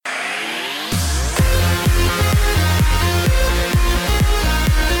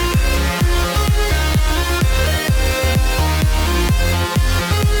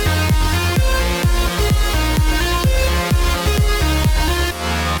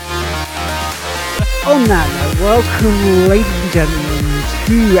On that note, welcome, ladies and gentlemen,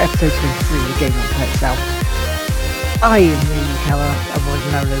 to episode 23 of Game on Play Itself. I am Ian Keller, otherwise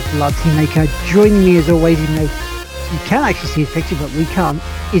known as Blood Team Maker. Joining me as always, even though you can actually see his picture, but we can't,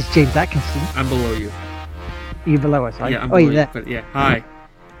 is James Atkinson. I'm below you. You're below us, right? Yeah, I'm below you. But yeah, hi.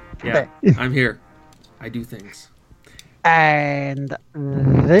 Yeah, I'm here. I do things. And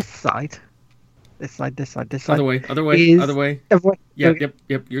this side. Other way. Other way. Yep.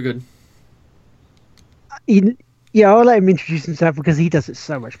 You're good. I'll let him introduce himself because he does it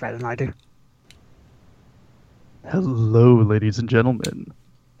so much better than I do. Hello, ladies and gentlemen.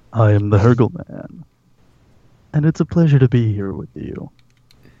 I am the Hergel Man, and it's a pleasure to be here with you.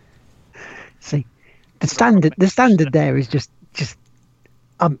 See, the standard there is just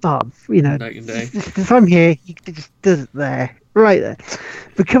above, Night and day. If I'm here, he just does it there, right there.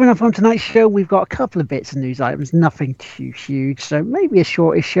 But coming up on tonight's show, we've got a couple of bits of news items, nothing too huge, so maybe a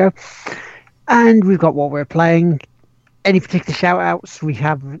shortish show. And we've got what we're playing. Any particular shout outs? We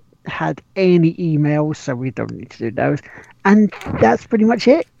haven't had any emails, so we don't need to do those. And that's pretty much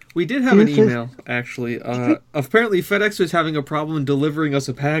it. We did have an email, actually. Apparently, FedEx was having a problem delivering us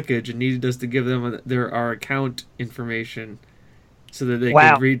a package and needed us to give them our account information so that they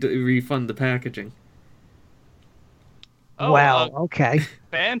could refund the packaging. Oh, wow, okay.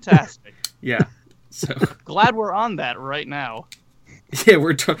 Fantastic. Yeah. So glad we're on that right now. Yeah,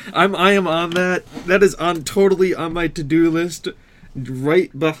 I am on that. That is totally on my to-do list,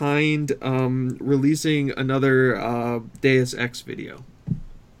 right behind releasing another Deus Ex video.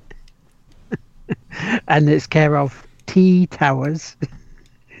 And it's care of T Towers,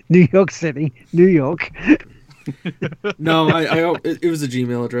 New York City, New York. No, it was a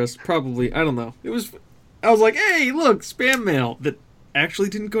Gmail address. Probably, I don't know. I was like, hey, look, spam mail that actually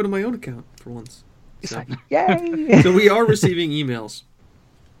didn't go to my own account for once. It's like, yay! So we are receiving emails.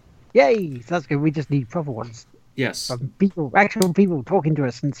 Yay! So that's good. We just need proper ones. Yes. From actual people talking to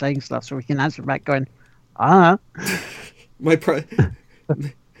us and saying stuff so we can answer back going, I don't know.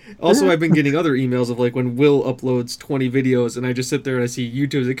 Also, I've been getting other emails of like when Will uploads 20 videos and I just sit there and I see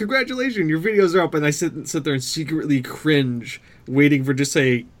YouTube like, congratulations, your videos are up, and I sit there and secretly cringe waiting for just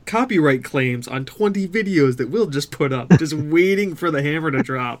say copyright claims on 20 videos that Will just put up, just waiting for the hammer to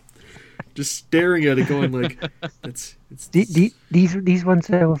drop. Just staring at it, going like, These ones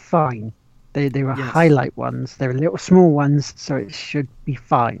are fine. They were highlight ones. They're little small ones, so it should be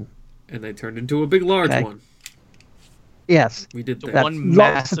fine. And they turned into a big large one. Yes, we did that. One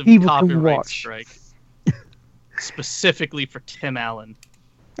massive copyright strike, specifically for Tim Allen.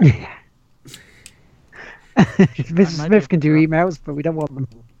 Yeah. Mrs. Smith can do emails, but we don't want them.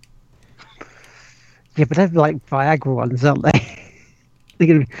 Yeah, but they're like Viagra ones, aren't they? They're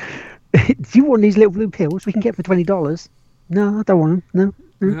gonna be. Do you want these little blue pills we can get for $20? No, I don't want them.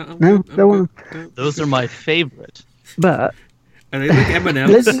 No, don't want them. Those are my favorite. But are they like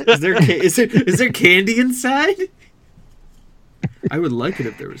M&M's? Is there candy inside? I would like it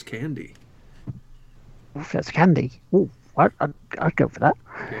if there was candy. If that's candy, I'd go for that.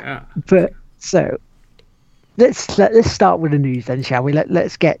 Yeah. But so let's start with the news then, shall we?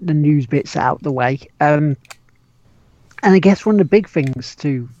 Let's get the news bits out the way. And I guess one of the big things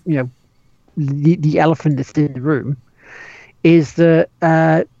to the elephant that's in the room is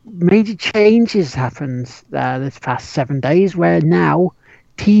that major changes happened this past 7 days, where now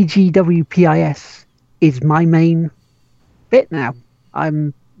TGWPIS is my main bit now.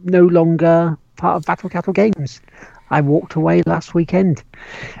 I'm no longer part of Battle Cattle Games. I walked away last weekend.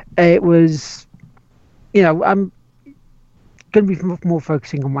 It was, I'm going to be more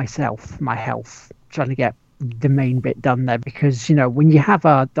focusing on myself, my health, trying to get the main bit done there, because when you have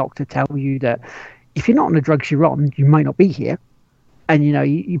a doctor tell you that if you're not on the drugs you're on, you might not be here, and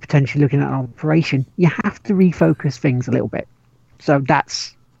you're potentially looking at an operation, you have to refocus things a little bit. So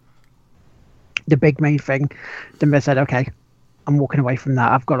that's the big main thing. Then they said, okay, I'm walking away from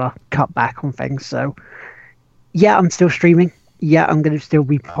that. I've got to cut back on things. So yeah, I'm still streaming. Yeah, I'm going to still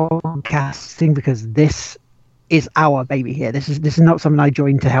be podcasting, because this is our baby here. This is not something I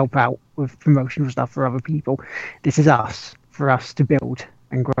joined to help out with promotional stuff for other people. This is for us to build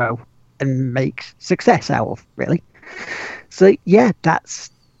and grow and make success out of, really. So yeah, that's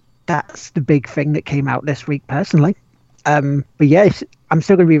the big thing that came out this week personally. But yeah, I'm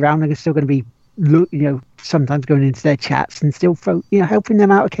still going to be around. I'm still going to be sometimes going into their chats and still helping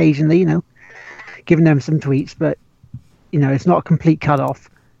them out occasionally, giving them some tweets, but it's not a complete cut off.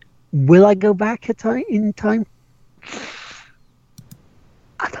 Will I go back in time?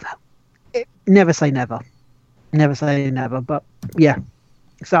 I don't know. Never say never. Never say never. But yeah,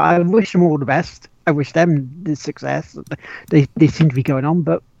 so I wish them all the best. I wish them the success. They seem to be going on.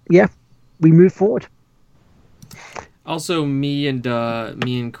 But yeah, we move forward. Also, me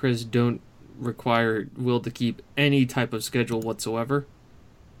and Chris don't require Will to keep any type of schedule whatsoever.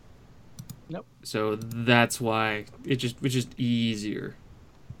 Nope. So that's why it's just easier.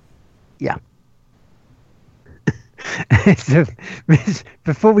 Yeah. So,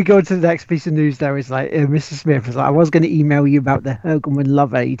 before we go to the next piece of news, there is like Mr. Smith was like, I was going to email you about the Hergelman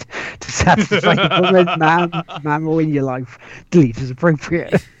love aid to satisfy the woman, man, or in your life. Delete as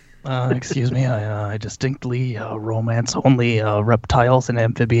appropriate. Excuse me, I distinctly romance only reptiles and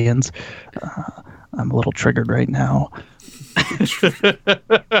amphibians. I'm a little triggered right now.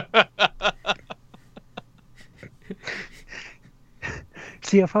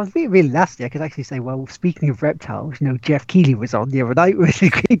 See, if I was being really nasty, I could actually say, well, speaking of reptiles, Jeff Keighley was on the other night with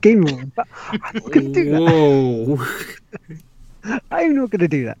the Game Award, but I'm not going to do that. Whoa. I'm not going to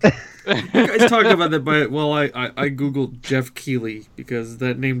do that. You guys talk about that, but I googled Jeff Keighley because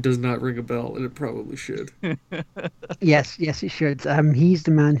that name does not ring a bell, and it probably should. Yes, it should. He's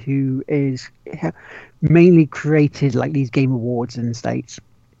the man who is mainly created like these Game Awards in the States.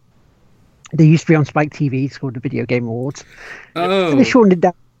 They used to be on Spike TV. It's called the Video Game Awards. Oh, and they shortened it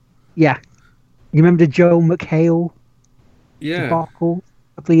down. Yeah, you remember the Joe McHale debacle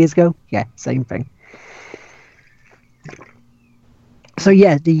a couple of years ago? Yeah, same thing. So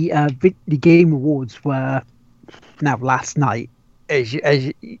yeah, the Game Awards were now last night, as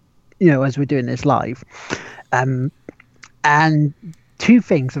we're doing this live, and two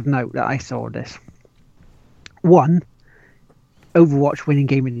things of note that I saw this. One, Overwatch winning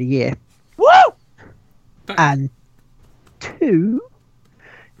Game of the Year. Woo! And two,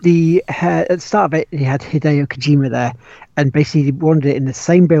 at the start of it, he had Hideo Kojima there, and basically they wanted it in the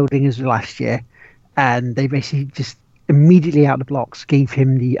same building as last year, and they basically just immediately out of the blocks gave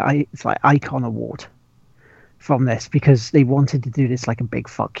him the Icon Award from this, because they wanted to do this like a big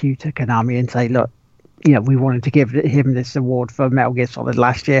fuck you to Konami and say, look, we wanted to give him this award for Metal Gear Solid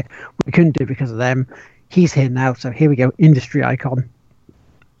last year. We couldn't do it because of them. He's here now, so here we go, industry icon.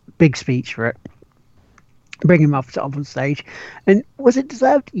 Big speech for it. Bring him up on stage. And was it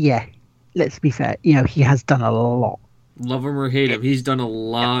deserved? Yeah. Let's be fair. He has done a lot. Love him or hate him, he's done a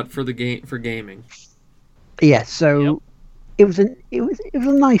lot for the game, for gaming. Yeah, so it was a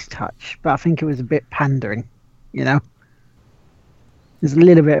nice touch, but I think it was a bit pandering, There's a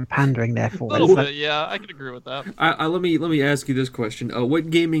little bit of pandering there for a little bit, yeah, I could agree with that. Let me ask you this question. What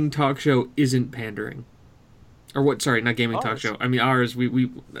gaming talk show isn't pandering? Or what? Sorry, not gaming talk show. I mean ours. We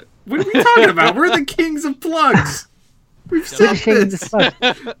what are we talking about? We're the kings of plugs. We've said this.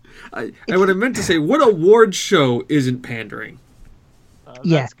 I would have meant to say, what award show isn't pandering?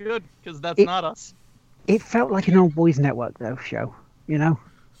 That's good, because that's not us. It felt like an Old Boys Network though show.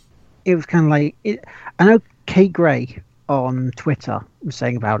 It was kind of like it. I know Kate Gray on Twitter was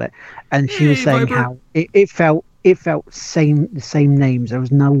saying about it, and she was saying how it felt the same names. There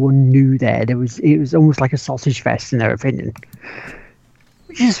was no one new there. It was almost like a sausage fest in their opinion,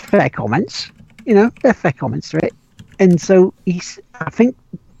 which is fair comments. They're fair comments to it. And so I think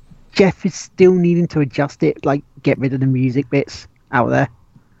Jeff is still needing to adjust it, like get rid of the music bits out there.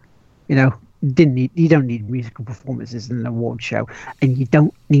 You don't need musical performances in an award show, and you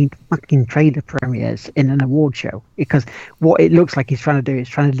don't need fucking trailer premieres in an award show, because what it looks like he's trying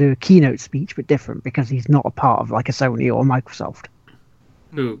to do a keynote speech, but different, because he's not a part of like a Sony or Microsoft.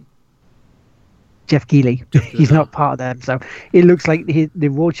 Who? Jeff Keighley. He's not part of them, so it looks like the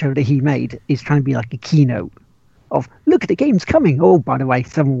award show that he made is trying to be like a keynote of, look at the game's coming. Oh, by the way,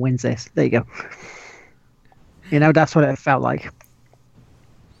 someone wins this. There you go. That's what it felt like.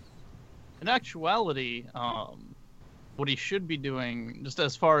 In actuality, what he should be doing, just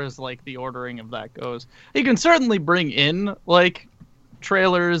as far as like the ordering of that goes, he can certainly bring in like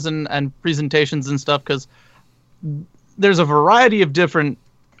trailers and presentations and stuff, because there's a variety of different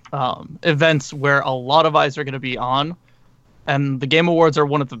events where a lot of eyes are going to be on, and the Game Awards are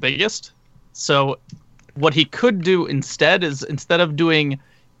one of the biggest. So what he could do instead is, instead of doing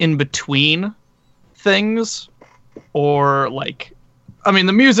in between things, or like, I mean,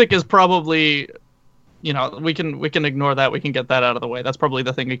 the music is probably, we can ignore that. We can get that out of the way. That's probably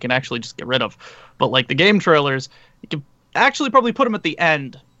the thing we can actually just get rid of. But like the game trailers, you can actually probably put them at the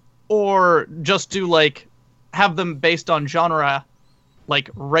end, or just do like, have them based on genre, like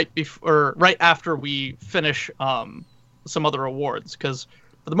right after we finish some other awards. Because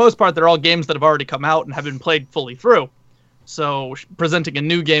for the most part, they're all games that have already come out and have been played fully through. So presenting a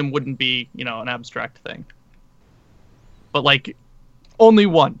new game wouldn't be, an abstract thing. But like, only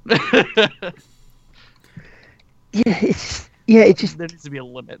one. It just there needs to be a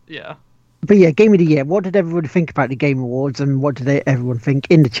limit. Yeah. But yeah, Game of the Year. What did everyone think about the Game Awards, and what did everyone think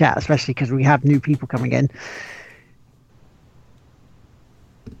in the chat, especially because we have new people coming in?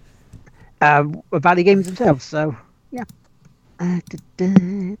 About the games themselves. So yeah.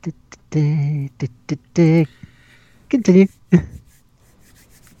 Continue.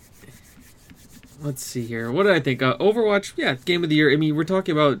 Let's see here. What did I think? Overwatch, yeah, Game of the Year. I mean, we're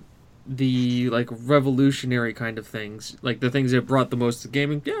talking about the like revolutionary kind of things, like the things that brought the most to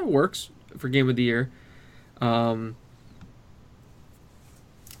gaming. Yeah, it works for Game of the Year. I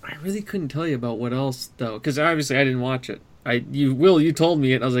really couldn't tell you about what else though, because obviously I didn't watch it. You told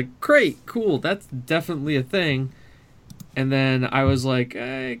me it. I was like, great, cool, that's definitely a thing. And then I was like,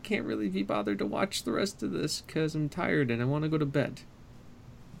 I can't really be bothered to watch the rest of this because I'm tired and I want to go to bed.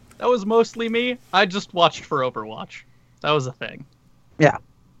 That was mostly me. I just watched for Overwatch. That was a thing. Yeah.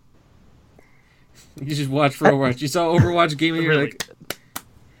 You just watched for Overwatch. You saw Overwatch Game of the Year, Really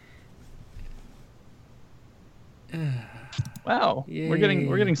like... Wow, Yay. we're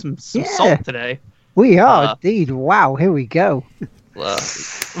getting some Yeah. salt today. We are indeed. Wow, here we go.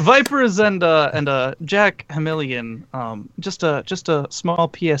 Vipers and Jack Hamillion. Just a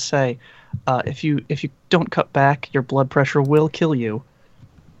small PSA. If you don't cut back, your blood pressure will kill you.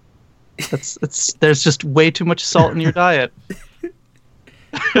 There's just way too much salt in your diet.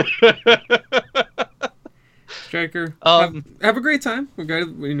 Striker, have a great time.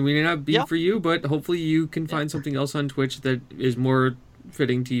 We may not be for you, but hopefully you can find something else on Twitch that is more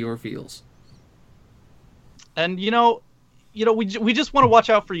fitting to your feels. And we just want to watch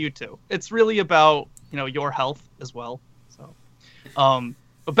out for you too. It's really about your health as well. So,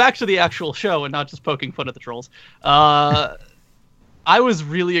 but back to the actual show and not just poking fun at the trolls. I was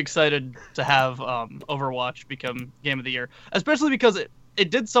really excited to have Overwatch become Game of the Year, especially because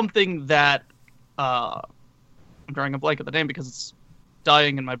it did something that I'm drawing a blank at the name because it's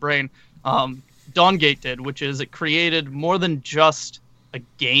dying in my brain. Dawngate did, which is it created more than just a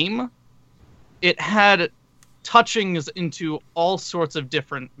game. It had touchings into all sorts of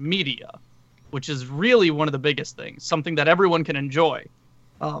different media, which is really one of the biggest things, something that everyone can enjoy.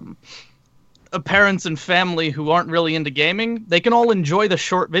 Parents and family who aren't really into gaming, they can all enjoy the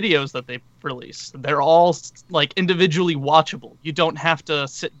short videos that they release. They're all like individually watchable. You don't have to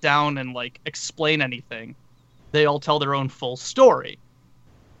sit down and like explain anything. They all tell their own full story.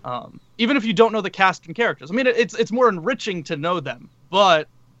 Even if you don't know the cast and characters. I mean, it's more enriching to know them, but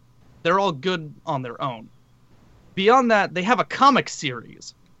they're all good on their own. Beyond that, they have a comic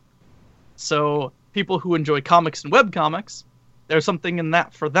series. So people who enjoy comics and webcomics, there's something in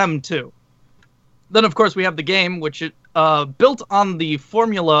that for them too. Then, of course, we have the game, which it built on the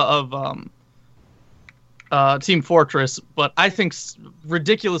formula of Team Fortress, but I think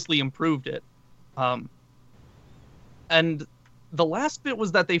ridiculously improved it. And the last bit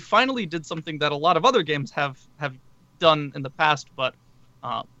was that they finally did something that a lot of other games have done in the past, but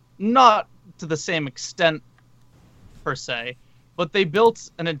not to the same extent, per se. But they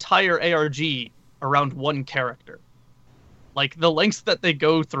built an entire ARG around one character. Like, the lengths that they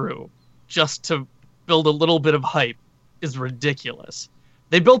go through just to build a little bit of hype is ridiculous.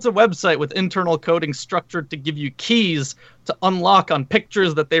 They built a website with internal coding structured to give you keys to unlock on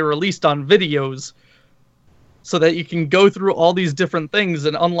pictures that they released on videos so that you can go through all these different things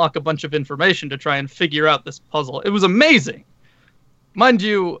and unlock a bunch of information to try and figure out this puzzle. It was amazing. Mind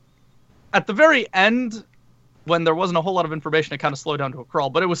you, at the very end, when there wasn't a whole lot of information, it kind of slowed down to a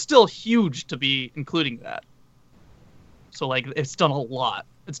crawl, but it was still huge to be including that. So, like, it's done a lot.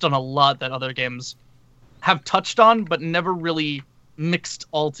 It's done a lot that other games have touched on, but never really mixed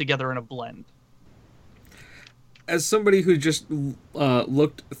all together in a blend. As somebody who just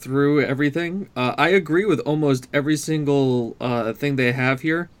looked through everything, I agree with almost every single thing they have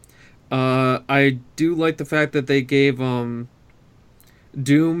here. I do like the fact that they gave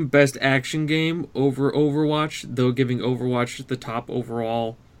Doom Best Action Game over Overwatch, though giving Overwatch the top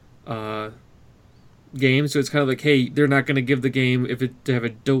overall game. So it's kind of like, hey, they're not going to give the game to have a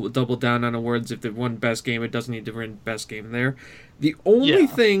double down on awards. If they won Best Game, it doesn't need to win Best Game there. The only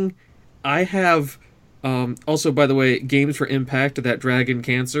thing I have... also, by the way, Games for Impact, that Dragon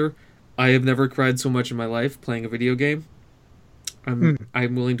Cancer, I have never cried so much in my life playing a video game. I'm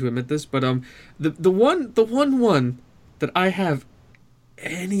willing to admit this, but the one that I have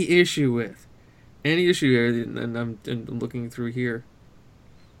any issue with, and I'm looking through here,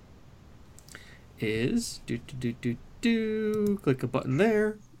 is click a button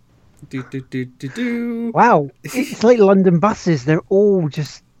there. Wow, it's like London buses. They're all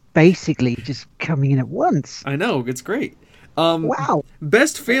just basically just coming in at once. I know, it's great. Wow.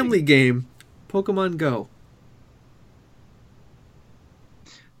 Best family game, Pokemon Go.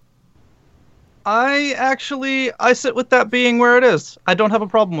 I sit with that being where it is. I don't have a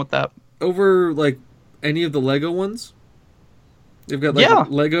problem with that. Over like any of the Lego ones? They've got like Yeah.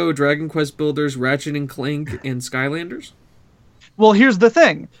 Lego, Dragon Quest Builders, Ratchet and Clank, and Skylanders. Well, here's the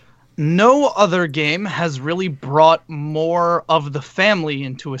thing. No other game has really brought more of the family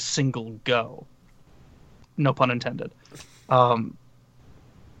into a single go. No pun intended.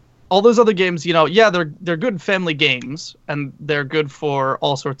 All those other games, yeah, they're good family games and they're good for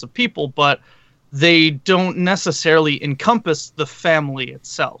all sorts of people, but they don't necessarily encompass the family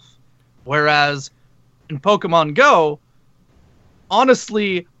itself. Whereas in Pokemon Go,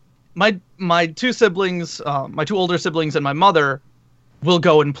 honestly, my two siblings, my two older siblings and my mother will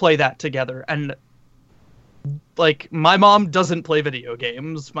go and play that together. And like, my mom doesn't play video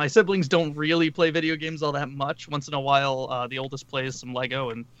games. My siblings don't really play video games all that much. Once in a while, the oldest plays some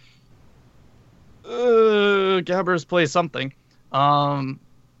Lego and Gabbers plays something.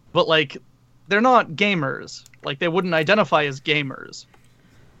 But like, they're not gamers. Like, they wouldn't identify as gamers.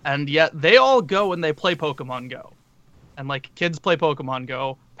 And yet they all go and they play Pokemon Go. And like, kids play Pokemon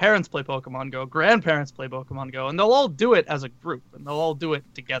Go, parents play Pokemon Go, grandparents play Pokemon Go, and they'll all do it as a group, and they'll all do it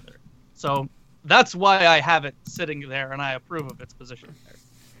together. So that's why I have it sitting there, and I approve of its position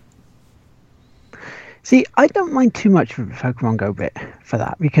there. See, I don't mind too much of the Pokemon Go bit for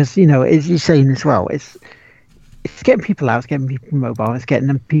that because, as you're saying as well, it's getting people out, it's getting people mobile, it's getting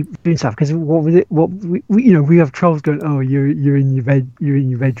them people doing stuff. Because what was it? What we have trolls going, oh, you're in your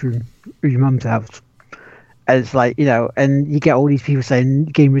bedroom or your mum's house. And it's like, and you get all these people saying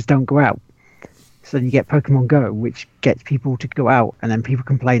gamers don't go out. So then you get Pokemon Go, which gets people to go out, and then people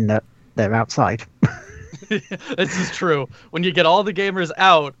complain that they're outside. This is true. When you get all the gamers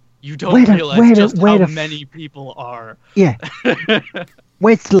out, you don't realize just how many people are. Yeah.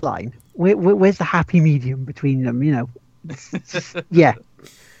 Where's the line? Where's the happy medium between them? Yeah.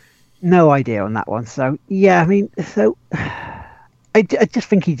 No idea on that one. So yeah, I mean, I just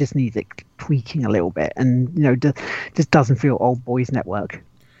think he just needs it tweaking a little bit, and just doesn't feel old boys network.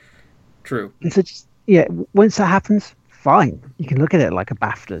 True. And so once that happens, fine. You can look at it like a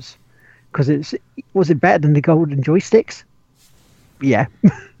BAFTAs, because was it better than the golden joysticks? Yeah.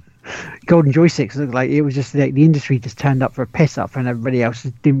 Golden joysticks looked like it was just the industry just turned up for a piss up, and everybody else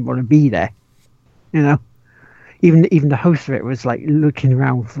just didn't want to be there. Even the host of it was like looking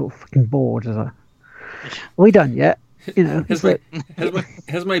around, sort of fucking bored. As are we done yet?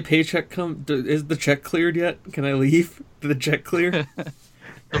 Has my paycheck come? Is the check cleared yet? Can I leave? Did the check clear?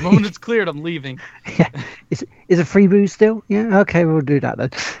 The moment it's cleared, I'm leaving. Yeah. Is it free booze still? Yeah. Okay, we'll do that then.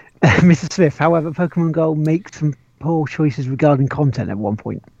 Mr. Smith, however, Pokemon Go makes some poor choices regarding content at one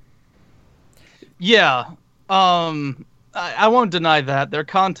point. Yeah. I won't deny that. Their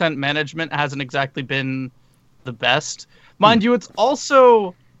content management hasn't exactly been the best. Mind you, it's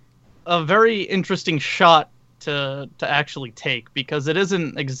also a very interesting shot to actually take, because it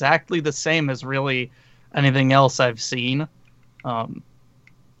isn't exactly the same as really anything else I've seen.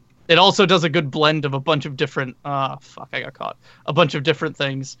 It also does a good blend of a bunch of different I got caught. A bunch of different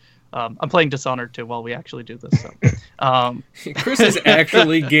things. I'm playing Dishonored 2 while we actually do this. So. Chris is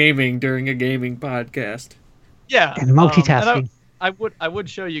actually gaming during a gaming podcast. Yeah. And multitasking. I would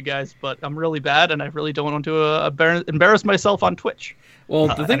show you guys, but I'm really bad, and I really don't want to embarrass myself on Twitch. Well,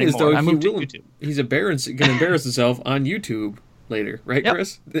 the thing is, though, he's going to embarrass himself on YouTube later, right, yep.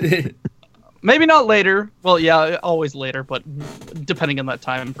 Chris? Maybe not later. Well, yeah, always later, but depending on that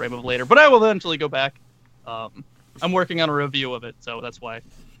time frame of later. But I will eventually go back. I'm working on a review of it, so that's why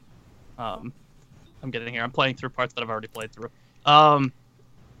I'm getting here. I'm playing through parts that I've already played through.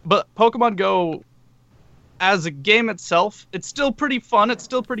 But Pokemon Go, as a game itself, it's still pretty fun. It's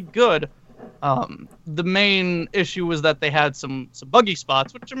still pretty good. The main issue was that they had some buggy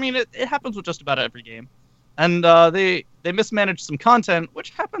spots, which, I mean, it happens with just about every game. And they mismanaged some content,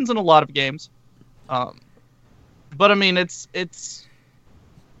 which happens in a lot of games. But I mean, it's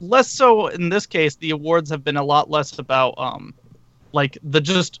less so in this case. The awards have been a lot less about like the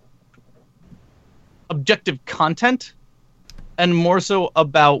just objective content, and more so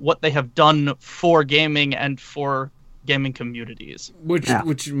about what they have done for gaming and for gaming communities.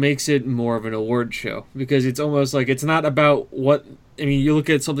 Which makes it more of an award show, because it's almost like it's not about what. I mean, you look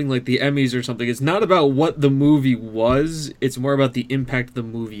at something like the Emmys or something, it's not about what the movie was, it's more about the impact the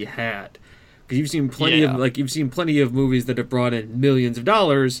movie had. Because you've seen plenty of movies that have brought in millions of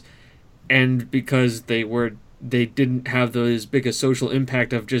dollars, and because they didn't have as big a social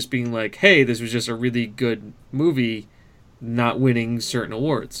impact of just being like, hey, this was just a really good movie, not winning certain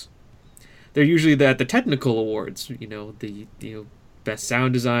awards. They're usually at the technical awards, the best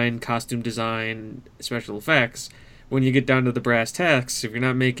sound design, costume design, special effects, when you get down to the brass tacks, if you're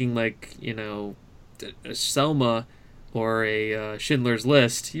not making like, a Selma or a Schindler's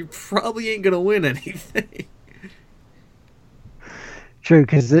List, you probably ain't gonna win anything. True,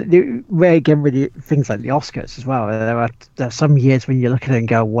 because again with things like the Oscars as well, there are some years when you look at it and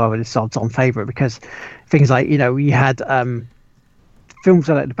go, well, it's odds-on favourite, because things like, you had films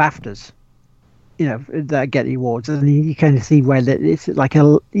like the BAFTAs, that get the awards, and you kind of see where it's like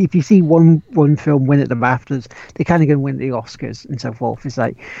if you see one film win at the BAFTAs, they're kind of going to win at the Oscars and so forth. It's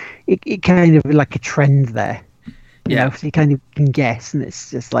like it kind of like a trend there, so you kind of can guess, and it's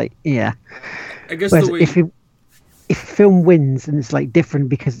just like, I guess whereas the way if a film wins and it's like different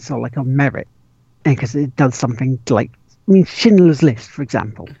because it's all like on merit, and because it does something like, Schindler's List, for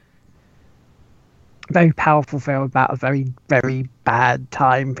example, very powerful film about a very, very bad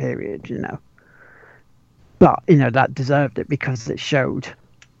time period, but that deserved it because it showed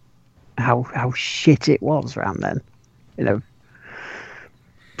how shit it was around then,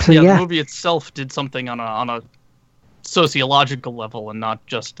 So the movie itself did something on a sociological level, and not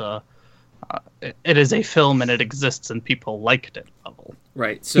just it is a film and it exists and people liked it level.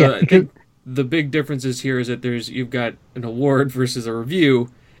 Right. So I think the big difference is here is that you've got an award versus a review.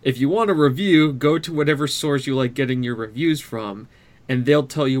 If you want a review, go to whatever source you like getting your reviews from, and they'll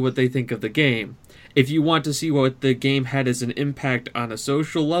tell you what they think of the game. If you want to see what the game had as an impact on a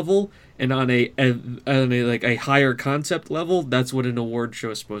social level and on a higher concept level, that's what an award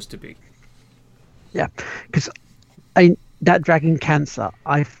show is supposed to be. Yeah, because that Dragon Cancer,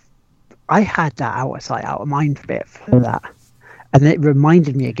 I had that out of sight, out of mind bit for that, and it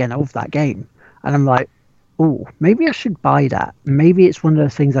reminded me again of that game, and I'm like, oh, maybe I should buy that. Maybe it's one of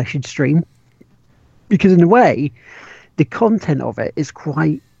those things I should stream, because in a way, the content of it is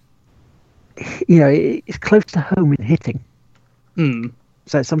quite, it's close to home and hitting.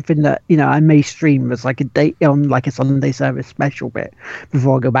 So it's something that I may stream as like a day on like a Sunday service special bit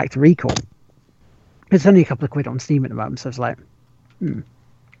before I go back to Recall. It's only a couple of quid on Steam at the moment, so it's like,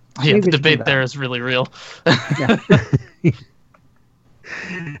 yeah, the debate there is really real. Yeah.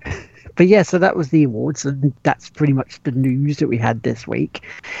 But yeah, so that was the awards, and that's pretty much the news that we had this week.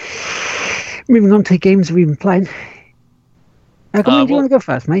 Moving on to games we've been playing. Do you want to go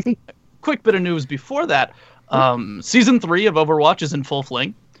first, matey? Quick bit of news before that. Season 3 of Overwatch is in full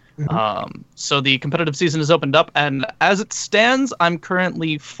fling. So the competitive season has opened up, and as it stands, I'm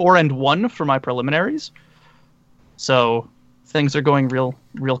currently 4-1 for my preliminaries. So things are going real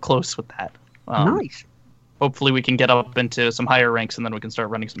close with that. Nice. Hopefully we can get up into some higher ranks, and then we can start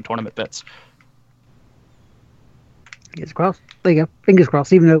running some tournament bits. Fingers crossed. There you go. Fingers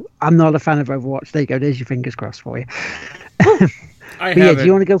crossed. Even though I'm not a fan of Overwatch, there you go. There's your fingers crossed for you. Do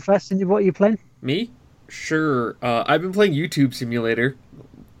you want to go first into what you're playing? Me? Sure. I've been playing YouTube Simulator.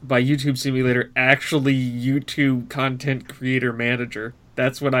 By YouTube Simulator, actually YouTube Content Creator Manager.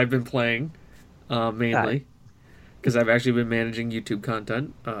 That's what I've been playing, mainly. Because I've actually been managing YouTube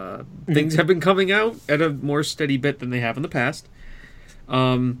content. Things have been coming out at a more steady bit than they have in the past.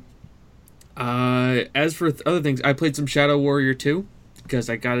 As for other things, I played some Shadow Warrior 2, because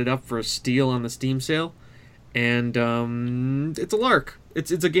I got it up for a steal on the Steam sale. And it's a lark.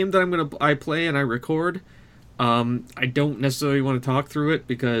 It's a game that I play and I record. I don't necessarily want to talk through it,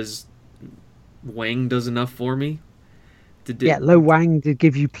 because Wang does enough for me. Lo Wang did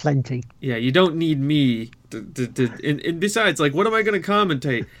give you plenty. Yeah, you don't need me and besides, like, what am I going to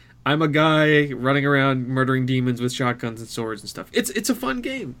commentate? I'm a guy running around murdering demons with shotguns and swords and stuff. It's a fun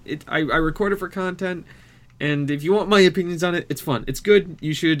game. I record it for content, and if you want my opinions on it, it's fun. It's good.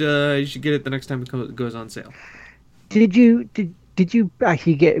 You should get it the next time it goes on sale. Did you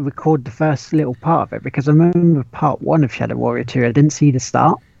actually record the first little part of it? Because I remember part 1 of Shadow Warrior 2. I didn't see the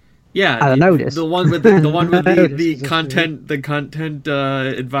start. Yeah, I noticed the one with the content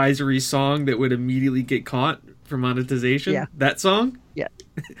advisory song that would immediately get caught for monetization. Yeah. That song. Yeah.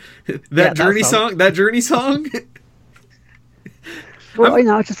 that Journey song. That Journey song. Well,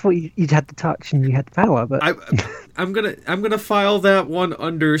 I just thought you'd had the touch and you had the power, but I'm gonna file that one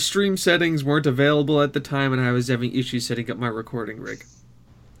under stream settings weren't available at the time, and I was having issues setting up my recording rig.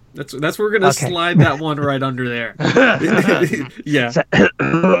 That's where we're gonna slide that one right under there. Yeah.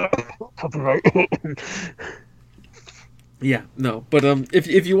 Yeah, no, but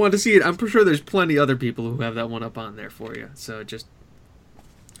if you want to see it, I'm pretty sure there's plenty other people who have that one up on there for you. So just,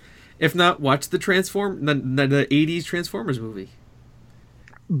 if not, watch the 80s Transformers movie.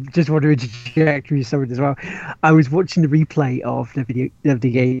 Just want to interject with something as well. I was watching the replay of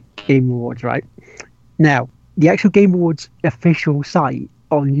the Game Awards, right? Now, the actual Game Awards official site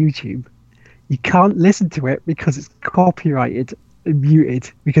on YouTube, you can't listen to it because it's copyrighted and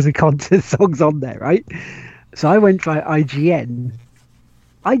muted because the content songs on there, right? So I went by IGN.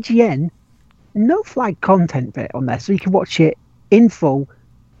 IGN, no flag content bit on there, so you can watch it in full,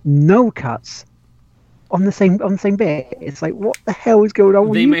 no cuts on the same bit. It's like, what the hell is going on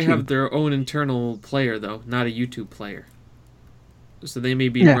with They may YouTube? have their own internal player though, not a YouTube player. So they may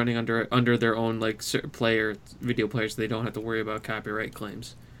be Yeah. running under their own like player video players. So they don't have to worry about copyright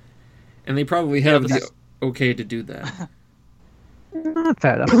claims, and they probably have the okay to do that.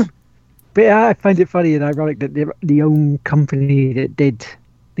 Fair enough. But yeah, I find it funny and ironic that the own company that did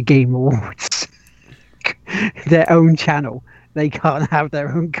the Game Awards, their own channel, they can't have their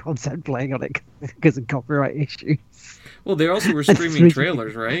own content playing on it because of copyright issues. Well, they also were streaming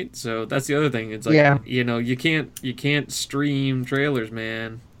trailers, right? So that's the other thing. It's like, Yeah. you know, you can't stream trailers,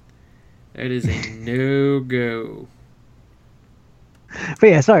 man. That is a no-go. But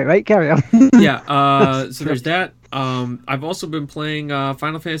yeah, sorry, right? Carry on. Yeah, so there's that. I've also been playing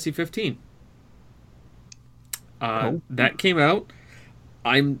Final Fantasy 15. Cool. That came out.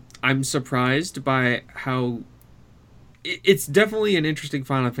 I'm surprised by how it's definitely an interesting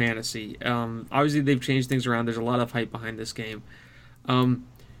Final Fantasy. Obviously they've changed things around. There's a lot of hype behind this game.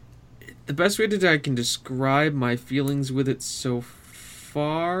 The best way that I can describe my feelings with it so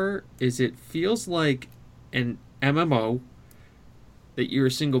far is it feels like an MMO that you're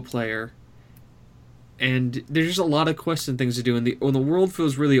a single player, and there's just a lot of quests and things to do. And the world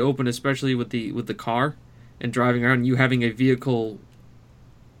feels really open, especially with the car and driving around. And you having a vehicle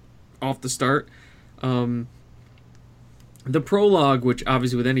off the start. The prologue, which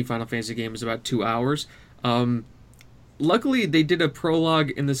obviously with any Final Fantasy game is about 2 hours. Luckily, they did a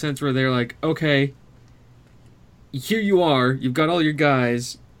prologue in the sense where they're like, okay, here you are, you've got all your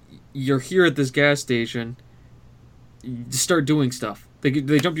guys, you're here at this gas station, you start doing stuff.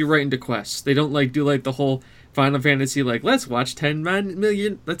 They jump you right into quests. They don't like do like the whole Final Fantasy like, let's watch 10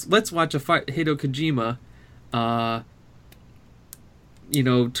 million, let's watch a Hideo Kojima,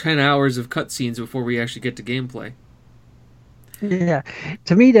 10 hours of cutscenes before we actually get to gameplay. Yeah,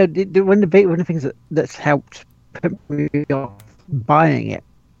 to me, though, one of the things that's helped put me off buying it,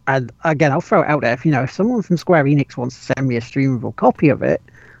 and again, I'll throw it out there. If someone from Square Enix wants to send me a streamable copy of it,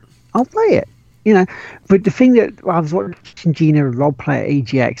 I'll play it. But the thing that I was watching Gina and Rob play at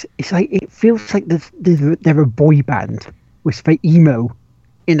AGX, it's like it feels like they're a boy band with very emo.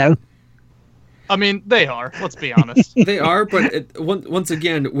 I mean, they are. Let's be honest. They are, but once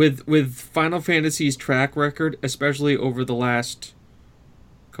again, with Final Fantasy's track record, especially over the last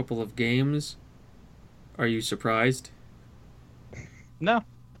couple of games, are you surprised? No.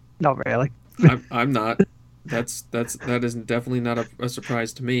 Not really. I'm not. That is definitely not a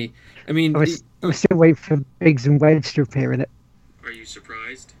surprise to me. I mean, I'm still waiting for Biggs and Wedge to appear in it. Are you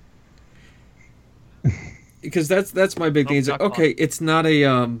surprised? Because that's my big thing. It's like, okay, it's not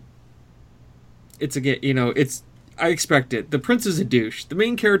a it's I expect it. The prince is a douche. The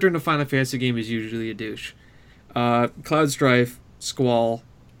main character in a Final Fantasy game is usually a douche. Cloud Strife, Squall,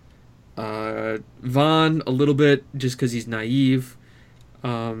 Vaughn a little bit just because he's naive.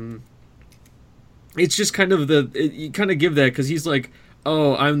 It's just kind of you kind of give that because he's like,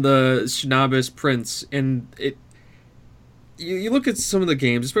 oh, I'm the Shinobis prince, and you look at some of the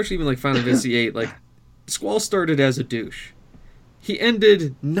games, especially even like Final Fantasy VIII, like Squall started as a douche. He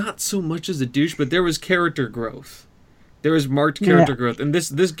ended not so much as a douche, but there was character growth. There was marked character growth. And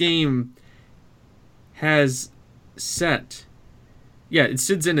this game has set... Yeah,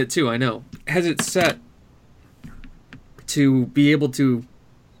 Sid's in it too, I know. Has it set to be able to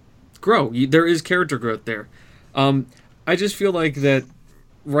grow. There is character growth there. I just feel like that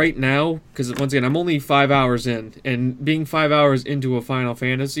right now, because once again, I'm only 5 hours in, and being 5 hours into a Final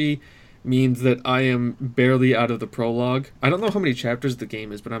Fantasy means that I am barely out of the prologue. I don't know how many chapters the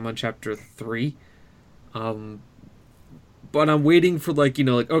game is, but I'm on chapter 3. But I'm waiting for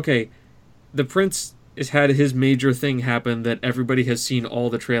okay, the prince has had his major thing happen that everybody has seen all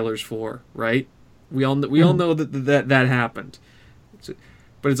the trailers for, right? We all know that happened.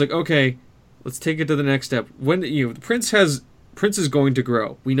 But it's like, okay, let's take it to the next step. When the prince is going to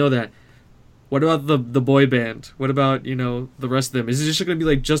grow. We know that. What about the boy band? What about, the rest of them? Is it just going to be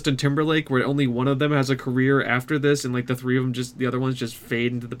like Justin Timberlake, where only one of them has a career after this, and like the three of them the other ones just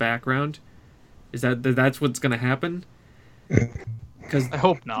fade into the background? Is that's what's going to happen? Because I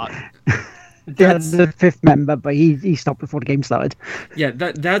hope not. That's the fifth member, but he stopped before the game started. Yeah,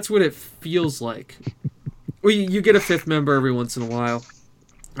 that's what it feels like. Well, you get a fifth member every once in a while.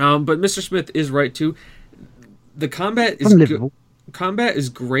 But Mr. Smith is right too. The combat is good. Combat is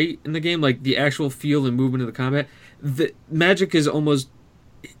great in the game, like the actual feel and movement of the combat. The magic is almost...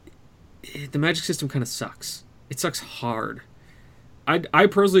 The magic system kind of sucks. It sucks hard. I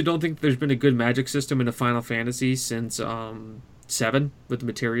personally don't think there's been a good magic system in a Final Fantasy since 7 with the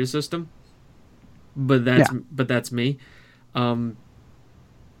materia system. But that's me.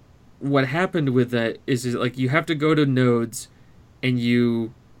 What happened with that is like you have to go to nodes and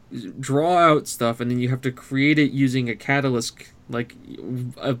you draw out stuff, and then you have to create it using a catalyst, like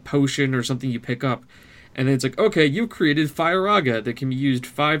a potion or something you pick up. And then it's like, okay, you created Firaga that can be used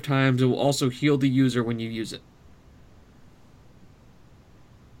 5 times. It will also heal the user when you use it.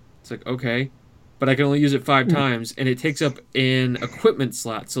 It's like, okay, but I can only use it 5 times, and it takes up an equipment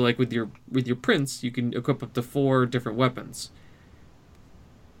slot. So like with your prince, you can equip up to 4 different weapons.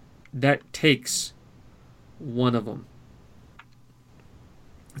 That takes one of them.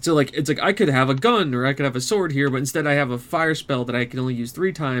 So like it's like I could have a gun or I could have a sword here, but instead I have a fire spell that I can only use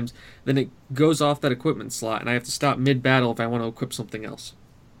 3 times. Then it goes off that equipment slot, and I have to stop mid-battle if I want to equip something else.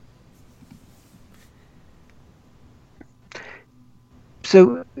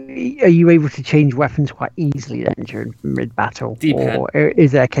 So, are you able to change weapons quite easily then during mid-battle? D-pad. Or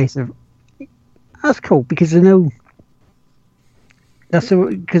is there a case of... That's cool, because I know...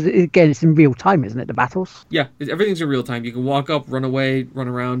 Because, again, it's in real time, isn't it, the battles? Yeah, everything's in real time. You can walk up, run away, run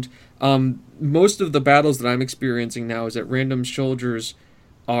around. Most of the battles that I'm experiencing now is that random soldiers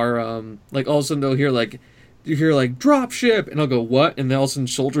are, like, all of a sudden they'll hear, like, you hear, like, drop ship, and I'll go, what? And then all of a sudden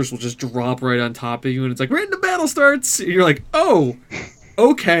soldiers will just drop right on top of you, and it's like, random battle starts! And you're like, oh,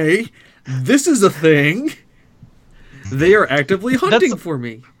 okay, this is a thing. They are actively hunting for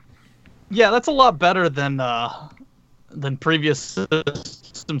me. Yeah, that's a lot better than previous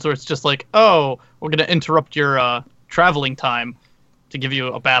systems where it's just like, oh, we're going to interrupt your traveling time to give you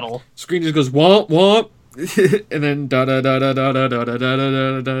a battle. Screen just goes, womp, womp, and then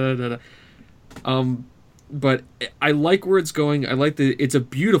da-da-da-da-da-da-da-da-da-da-da-da. But I like where it's going. I like it's a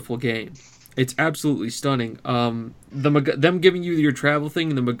beautiful game. It's absolutely stunning. Them giving you your travel thing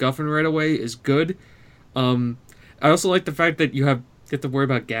and the MacGuffin right away is good. I also like the fact that you have to worry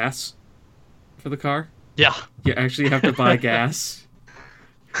about gas for the car. Yeah. You actually have to buy gas,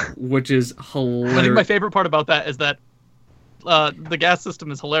 which is hilarious. I think my favorite part about that is that the gas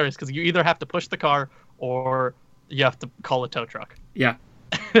system is hilarious because you either have to push the car or you have to call a tow truck. Yeah.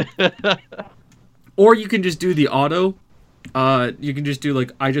 Or you can just do the auto. You can just do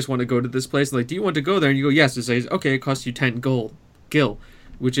like, I just want to go to this place. Like, do you want to go there? And you go, yes. It says, okay, it costs you 10 gil,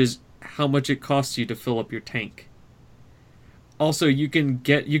 which is how much it costs you to fill up your tank. Also, you can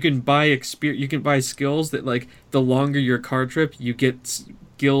buy skills that, like, the longer your car trip, you get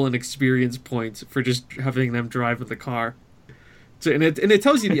skill and experience points for just having them drive with the car. So and it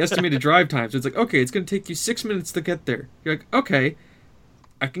tells you the estimated drive time. So it's like, okay, it's going to take you 6 minutes to get there. You're like, okay,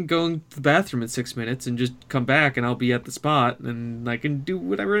 I can go in the bathroom in 6 minutes and just come back and I'll be at the spot and I can do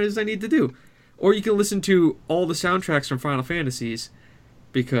whatever it is I need to do. Or you can listen to all the soundtracks from Final Fantasies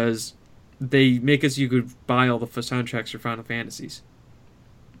because they make it so you could buy all the soundtracks for Final Fantasies.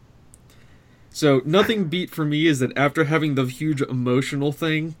 So nothing beat for me is that after having the huge emotional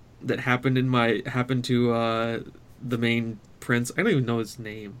thing that happened to the main prince, I don't even know his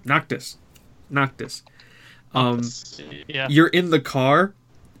name, Noctis. Yeah. You're in the car,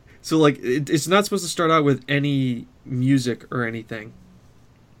 so like it's not supposed to start out with any music or anything,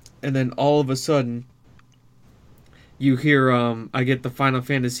 and then all of a sudden you hear I get the Final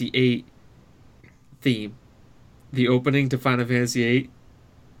Fantasy VIII theme, the opening to Final Fantasy VIII.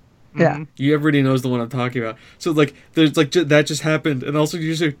 Yeah, everybody knows the one I'm talking about. So like, there's like that just happened, and also you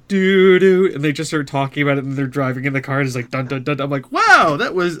just hear doo doo, and they just start talking about it, and they're driving in the car, and it's like dun dun dun. I'm like, wow,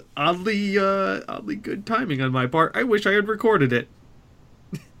 that was oddly good timing on my part. I wish I had recorded it.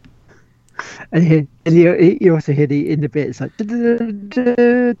 And you also hear the in the bit. It's like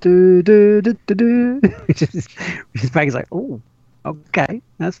which is Bag's like, oh, okay,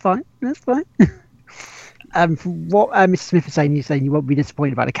 that's fine. From what Mr. Smith is saying, you're saying you won't be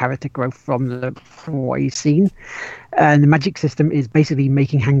disappointed about the character growth from what you've seen. And the magic system is basically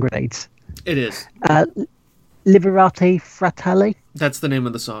making hand grenades. It is. Liberate Fratelli. That's the name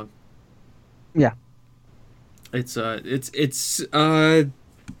of the song. Yeah. It's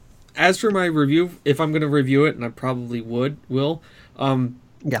as for my review, if I'm going to review it, and I probably will, I'm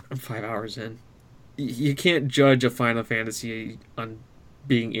 5 hours in. You can't judge a Final Fantasy on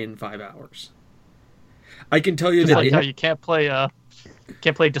being in 5 hours. I can tell you Just that like how you can't play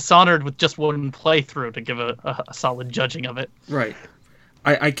Dishonored with just one playthrough to give a solid judging of it. Right.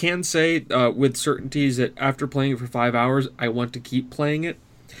 I can say with certainties that after playing it for 5 hours, I want to keep playing it.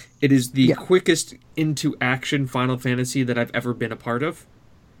 It is the quickest into action Final Fantasy that I've ever been a part of.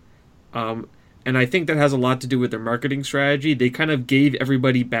 And I think that has a lot to do with their marketing strategy. They kind of gave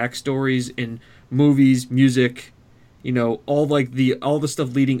everybody backstories in movies, music, you know, all the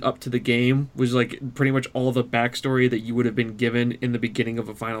stuff leading up to the game was like pretty much all the backstory that you would have been given in the beginning of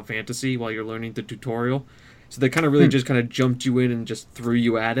a Final Fantasy while you're learning the tutorial. So they kind of really just kind of jumped you in and just threw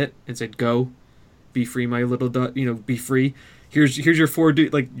you at it and said, "Go, be free, my little be free." Here's your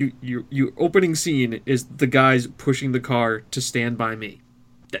your opening scene is the guys pushing the car to Stand By Me.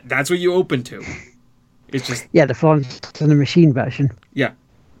 That's what you open to. It's just the Florence and the Machine version. Yeah.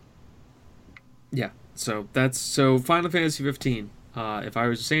 So Final Fantasy 15. If I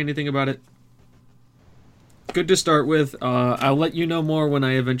was to say anything about it, good to start with. I'll let you know more when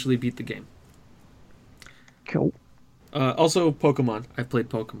I eventually beat the game. Cool. Also, Pokemon. I played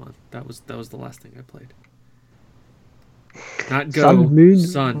Pokemon. That was the last thing I played. Not Go. Sun, Moon,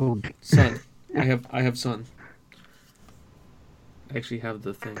 Sun. Sun. I have Sun. I actually have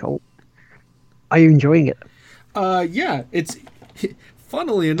the thing. Cool. Are you enjoying it? Yeah. It's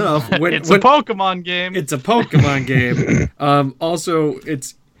funnily enough It's a Pokemon game. It's a Pokemon game. Also,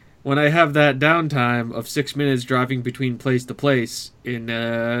 it's when I have that downtime of 6 minutes driving between place to place,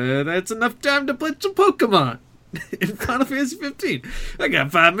 that's enough time to play some Pokemon in Final Fantasy 15. I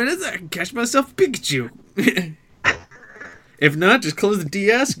got 5 minutes. I can catch myself a Pikachu. If not, just close the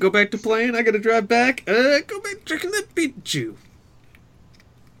DS, go back to playing. I gotta drive back. Go back checking that Pikachu.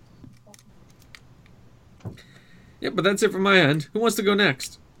 Yeah, but that's it from my end. Who wants to go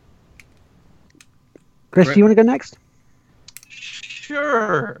next? Chris, Right. do you want to go next?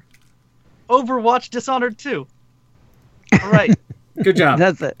 Sure. Overwatch Dishonored 2. All right. Good job.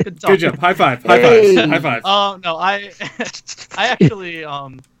 That's it. Good talk. Good job. High five. Hey. High five. Oh no, I actually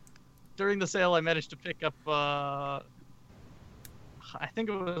during the sale I managed to pick up I think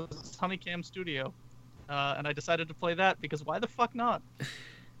it was Honeycam Studio, and I decided to play that because why the fuck not?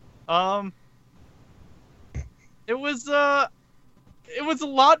 It was a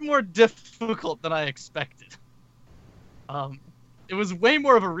lot more difficult than I expected. It was way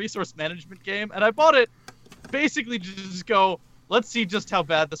more of a resource management game, and I bought it basically to just go, let's see just how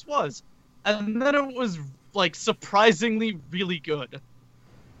bad this was. And then it was like surprisingly really good.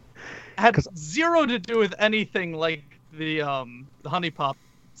 Had zero to do with anything like the Honey Pop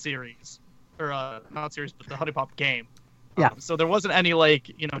series, or not series, but the Honey Pop game. Yeah. So there wasn't any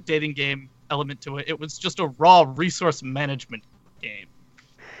like dating game element to it. It was just a raw resource management game.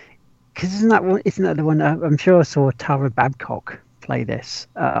 Because isn't that the one? I'm sure I saw Tara Babcock play this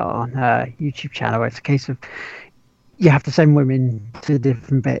on her YouTube channel. It's a case of you have to send women to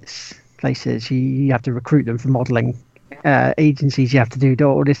different places. You have to recruit them for modelling agencies. You have to do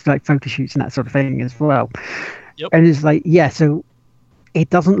all this like photo shoots and that sort of thing as well. Yep. And it's like, so it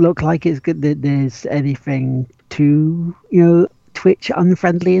doesn't look like it's good that there's anything too Twitch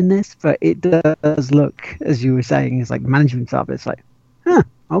unfriendly in this, but it does look, as you were saying, it's like management of it's like,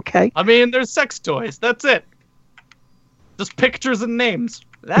 okay. I mean, there's sex toys. That's it. Just pictures and names.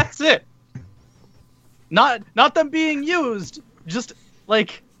 That's it. Not them being used. Just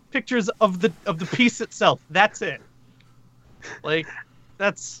like pictures of the piece itself. That's it. Like,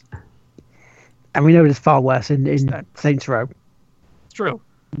 that's. And we know it's far worse in Saints Row. It's true.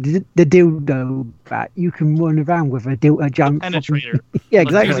 The dildo bat, you can run around with a giant Penetrator. Yeah,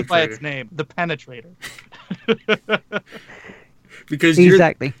 Let's use exactly. it by its name. The Penetrator. Because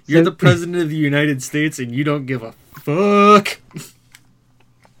Exactly. you're So- the president of the United States and you don't give a fuck.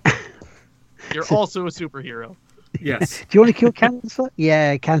 You're also a superhero. Yes. Do you want to cure cancer?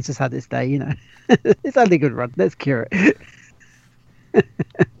 Yeah, cancer's had its day, It's had a good run. Let's cure it.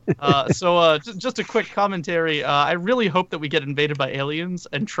 Just a quick commentary. I really hope that we get invaded by aliens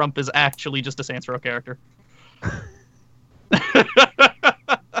and Trump is actually just a Saints Row character.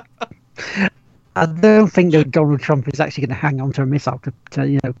 I don't think that Donald Trump is actually going to hang on to a missile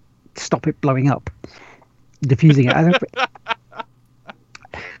to stop it blowing up, diffusing it. I don't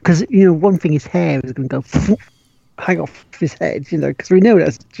because one thing his hair is going to go hang off his head, because we know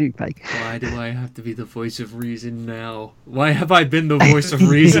that's Junpei. Why do I have to be the voice of reason now? Why have I been the voice of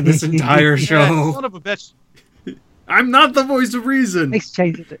reason this entire Yeah, show? son of a bitch. I'm not the voice of reason. Makes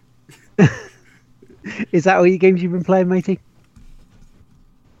changes. Is that all your games you've been playing, matey?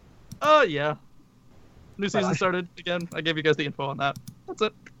 Oh yeah. New season started again. I gave you guys the info on that. That's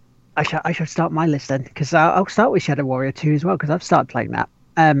it. I should start my list then, because I'll start with Shadow Warrior 2 as well, because I've started playing that.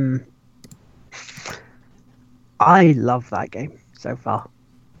 I love that game so far.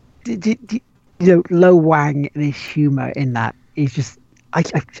 Lo Wang and his humor in that is just. I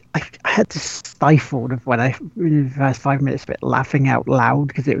had to stifle when in the first 5 minutes, bit laughing out loud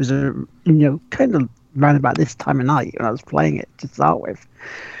because it was kind of around about this time of night when I was playing it to start with.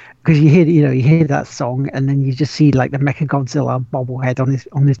 Because you hear that song and then you just see like the Mechagodzilla bobblehead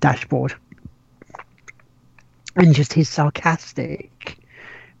on his dashboard. and just his sarcastic,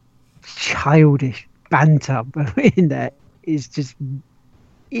 childish banter in there is just,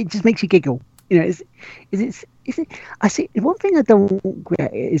 it just makes you giggle. You know, is it? I see. One thing I don't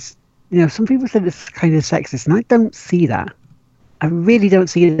get is, some people say it's kind of sexist, and I don't see that. I really don't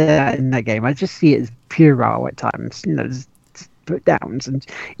see that in that game. I just see it as puerile at times. Just put downs, and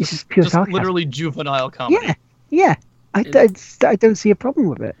it's just pure Just sarcasm. literally juvenile comedy. Yeah. I don't see a problem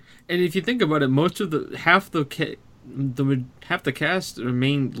with it. And if you think about it, most of the half the cast, or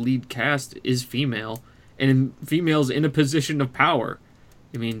main lead cast, is female, and females in a position of power.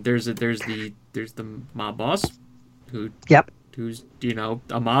 I mean, there's the mob boss, who's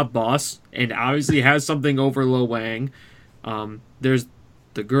a mob boss, and obviously has something over Lo Wang. There's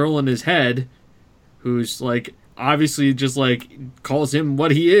the girl in his head, who's like obviously just like calls him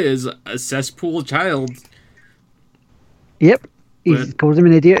what he is, a cesspool child. Yep. He calls him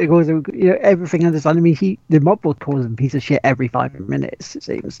an idiot. He calls him everything under the sun. I mean, the mob boss calls him a piece of shit every 5 minutes, it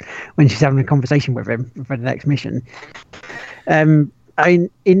seems, when she's having a conversation with him for the next mission. In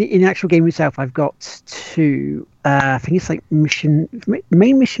the actual game itself, I've got two. I think it's like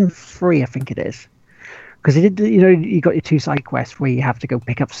main mission 3. I think it is, because it did. You got your 2 side quests where you have to go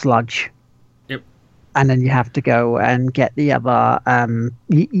pick up sludge. Yep. And then you have to go and get the other.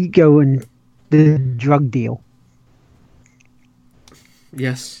 You go and the drug deal.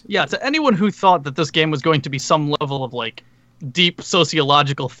 Yes. Yeah, to anyone who thought that this game was going to be some level of like deep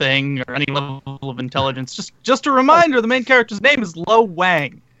sociological thing or any level of intelligence, just a reminder, the main character's name is Lo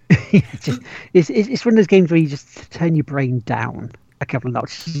Wang. It's one of those games where you just turn your brain down a couple of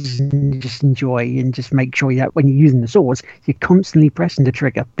notches and just enjoy and just make sure that when you're using the swords, you're constantly pressing the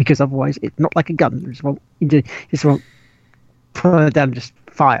trigger, because otherwise it's not like a gun. You just won't put it down and just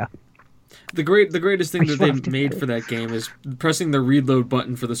fire. The greatest thing that they've made for that game is pressing the reload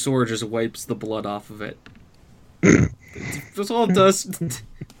button for the sword just wipes the blood off of it. That's all it does.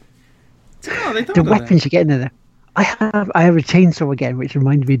 The weapons you get in there. I have a chainsaw again, which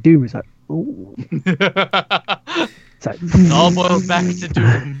reminded me of Doom. It's like, ooh. It all boils back to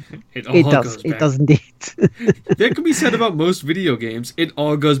Doom. It does indeed. That can be said about most video games. It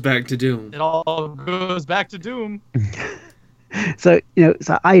all goes back to Doom. It all goes back to Doom. So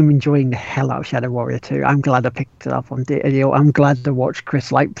I am enjoying the hell out of Shadow Warrior 2. I'm glad I picked it up on video. I'm glad to watch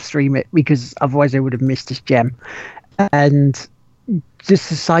Chris Light stream it, because otherwise I would have missed this gem. And just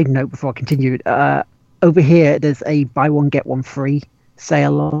a side note before I continue, over here there's a buy one get one free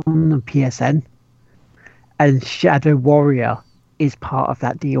sale on the PSN, and Shadow Warrior is part of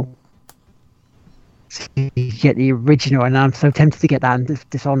that deal. So you get the original, and I'm so tempted to get that and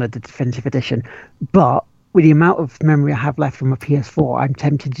Dishonored, the definitive edition, but with the amount of memory I have left from a PS4, I'm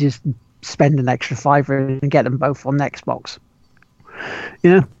tempted to just spend an extra $5 and get them both on the Xbox.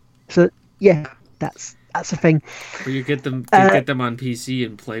 So yeah, that's the thing. Or you get them on PC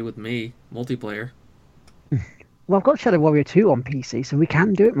and play with me multiplayer. Well, I've got Shadow Warrior 2 on PC, so we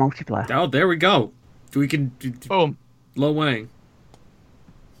can do it multiplayer. Oh, there we go. We can. Boom. Lo Wang.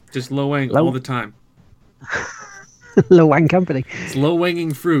 Just Lo Wang all the time. Lo Wang Company. It's low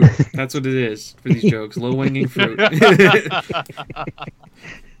wanging fruit. That's what it is for these jokes. Low wanging fruit.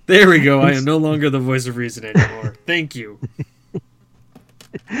 There we go. I am no longer the voice of reason anymore. Thank you.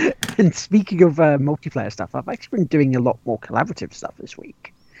 And speaking of multiplayer stuff, I've actually been doing a lot more collaborative stuff this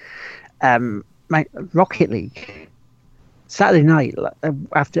week. My Rocket League. Saturday night,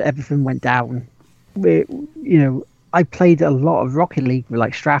 after everything went down, I played a lot of Rocket League with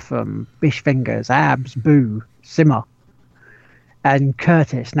like Stratham, Bishfingers, Abs, Boo, Simmer, and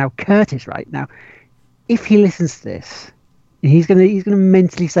Curtis. Now Curtis, right now, if he listens to this, he's gonna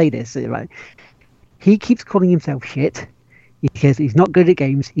mentally say this, right? He keeps calling himself shit. He says he's not good at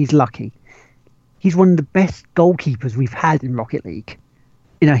games. He's lucky. He's one of the best goalkeepers we've had in Rocket League.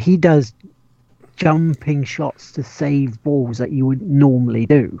 He does jumping shots to save balls that you would normally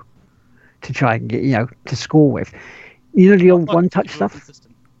do to try and get, to score with. The old one-touch stuff.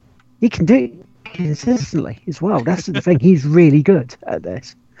 He can do it consistently as well. That's the thing. He's really good at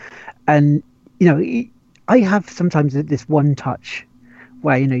this. And I have sometimes this one touch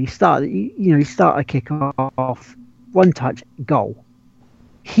where you start a kick off, one touch, goal.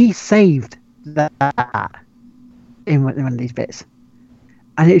 He saved that in one of these bits,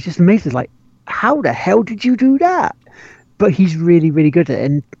 and it was just amazing. Like, how the hell did you do that? But he's really, really good at it.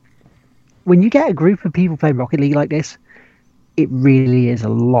 And when you get a group of people playing Rocket League like this, it really is a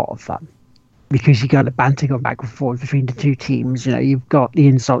lot of fun, because you got a banter going back and forth between the two teams. You've got the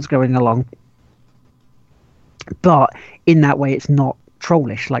insults going along, but in that way, it's not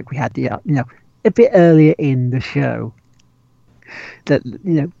trollish like we had a bit earlier in the show.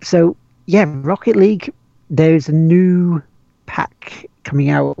 So yeah, Rocket League, there's a new pack coming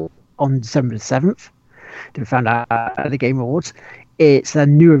out on December the 7th that we found out at the Game Awards. It's a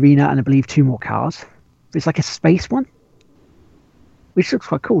new arena and I believe 2 more cars. It's like a space one, which looks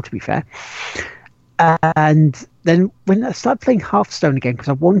quite cool, to be fair. And then when I started playing Hearthstone again, because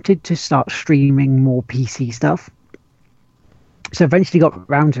I wanted to start streaming more PC stuff, so eventually got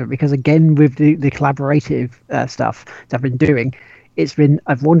around to it, because again, with the collaborative stuff that I've been doing,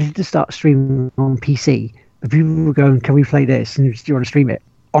 I've wanted to start streaming on PC. But people were going, can we play this? And do you want to stream it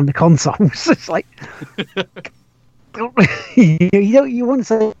on the consoles? It's like, you want to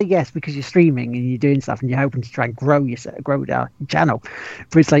say yes because you're streaming and you're doing stuff and you're hoping to try and grow your channel.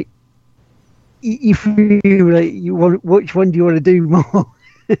 But it's like, if you want, which one do you want to do more?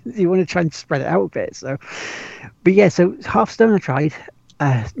 You want to try and spread it out a bit. So Hearthstone I tried.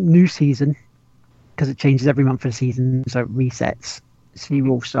 New season, because it changes every month for the season, so it resets. So you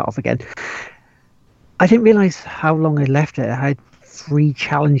will start off again. I didn't realize how long I left it. I had 3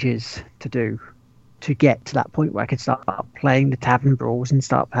 challenges to do to get to that point where I could start playing the Tavern Brawls and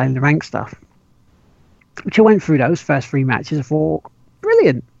start playing the rank stuff. Which I went through those first 3 matches. I thought,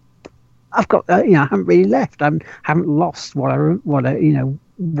 brilliant. I've got, I haven't really left. I haven't lost what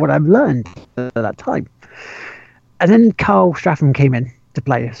I've learned at that time. And then Carl Stratham came in to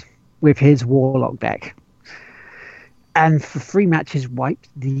play us with his Warlock deck. And for 3 matches, wiped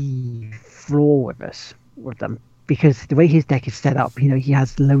the floor with them. Because the way his deck is set up, he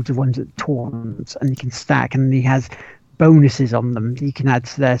has loads of ones that taunts and he can stack, and he has bonuses on them that you can add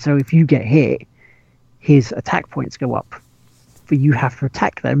to there. So if you get hit, his attack points go up. But you have to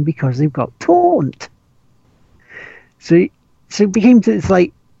attack them because they've got taunt. So it became to, it's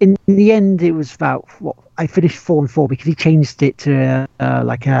like, in the end, it was about, I finished 4-4 because he changed it to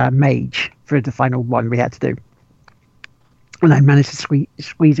like a mage for the final one we had to do. And I managed to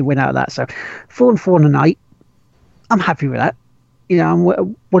squeeze a win out of that. So 4-4 on the night. I'm happy with that. I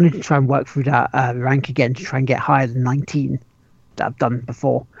wanted to try and work through that rank again to try and get higher than 19 that I've done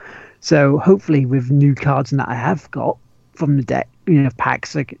before. So hopefully with new cards and that I have got from the deck,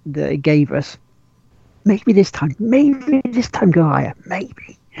 packs that it gave us, maybe this time go higher.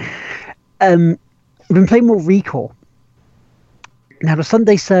 Maybe. I've been playing more Recall. Now the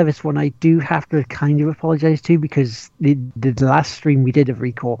Sunday service one I do have to kind of apologize to, because the last stream we did of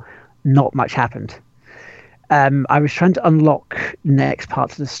Recall, not much happened. I was trying to unlock the next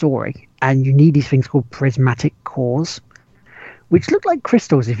parts of the story, and you need these things called prismatic cores, which look like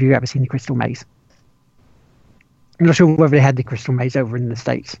crystals if you've ever seen the Crystal Maze. I'm not sure whether they had the Crystal Maze over in the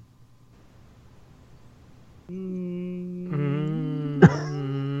States.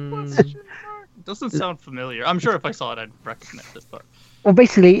 Doesn't sound familiar. I'm sure if I saw it, I'd recognize this, but... Well,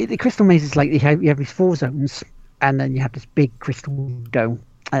 basically, the Crystal Maze is like you have these 4 zones, and then you have this big crystal dome.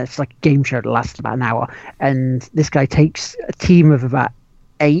 It's like a game show that lasts about an hour, and this guy takes a team of about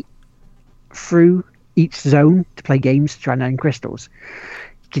 8 through each zone to play games to try and earn crystals.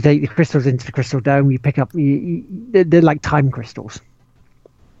 You take the crystals into the crystal dome, you pick up, they're like time crystals.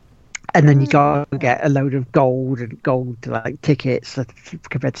 And then you got to get a load of gold to like tickets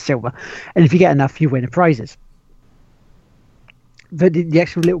compared to silver. And if you get enough, you win the prizes. But the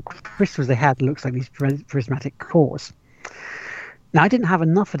actual little crystals they had looks like these prismatic cores. Now, I didn't have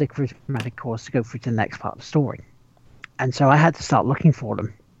enough of the prismatic cores to go through to the next part of the story. And so I had to start looking for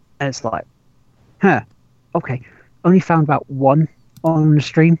them. And it's like, okay. Only found about 1 on the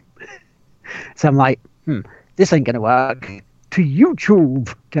stream. So I'm like, this ain't going to work. To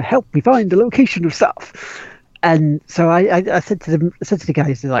YouTube to help me find the location of stuff. And so I said to the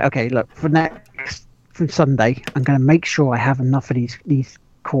guys, they're like, okay, look, from Sunday, I'm going to make sure I have enough of these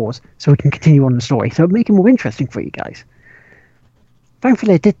cores so we can continue on the story. So make it more interesting for you guys.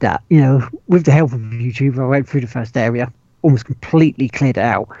 Thankfully, I did that. With the help of YouTube, I went through the first area, almost completely cleared it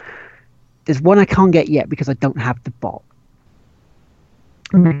out. There's one I can't get yet because I don't have the bot.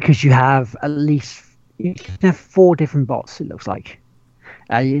 Because you have you can have 4 different bots, it looks like.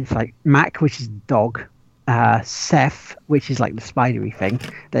 It's like Mac, which is dog, Seth, which is like the spidery thing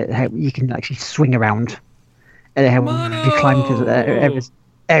that you can actually swing around, and you climb to the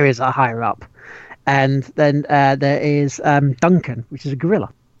areas that are higher up. And then there is Duncan, which is a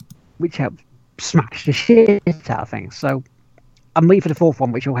gorilla, which helps smash the shit out of things. So I'm waiting for the 4th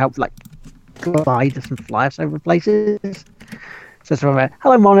one, which will help like glide and fly us over places. So it's from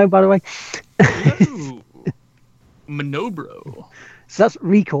hello Mono, by the way. Hello, Monobro. So that's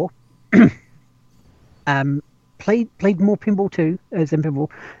Recall. Played more pinball too, as in pinball.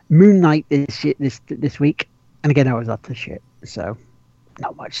 Moon Knight this week, and again I was up to shit. So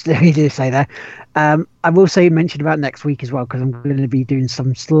not much really to say there. I will say mention about next week as well, because I'm going to be doing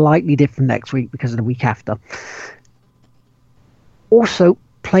some slightly different next week because of the week after. Also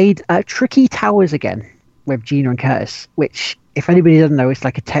played Tricky Towers again with Gina and Curtis, which, if anybody doesn't know, it's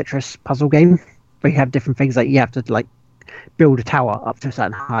like a Tetris puzzle game where you have different things, like you have to like build a tower up to a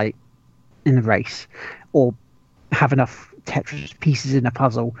certain height in the race, or have enough Tetris pieces in a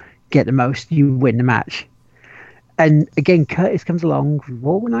puzzle, get the most, you win the match. And again, Curtis comes along,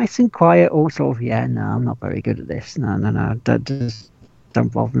 all nice and quiet, all sort of, yeah, no, I'm not very good at this. No,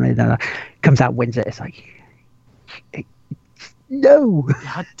 don't bother me. No. Comes out, wins it. It's like, no.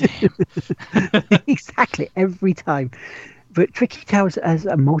 God damn. Exactly, every time. But Tricky Towers as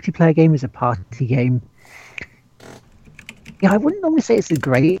a multiplayer game, as a party game, yeah, I wouldn't normally say it's the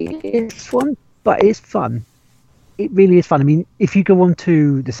greatest one, but it's fun. It really is fun. I mean, if you go on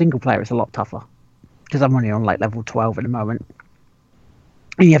to the single player, it's a lot tougher, because I'm only on like level 12 at the moment.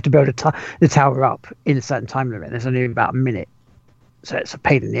 And you have to build the tower up in a certain time limit. There's only about a minute. So it's a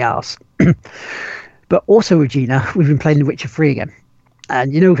pain in the arse. But also, Regina, we've been playing The Witcher 3 again.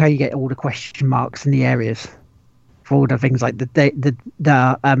 And you know how you get all the question marks in the areas for all the things like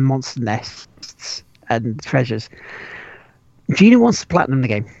the monster nests and treasures. Gina wants to platinum the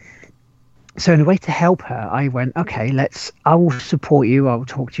game. So in a way to help her, I went, okay, I will support you. I will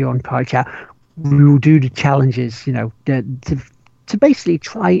talk to you on Pi Chat. We will do the challenges, you know, to basically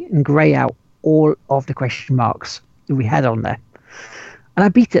try and grey out all of the question marks that we had on there. And I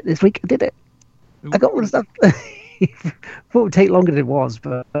beat it this week. I did it. I got all the stuff. Thought it would take longer than it was,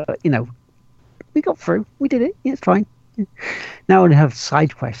 but you know, we got through. We did it. Yeah, it's fine. Now I only have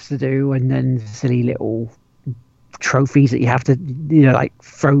side quests to do, and then silly little trophies that you have to, you know, like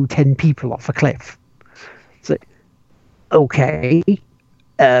throw 10 people off a cliff. So, okay,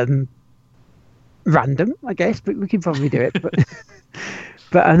 random, I guess, but we can probably do it.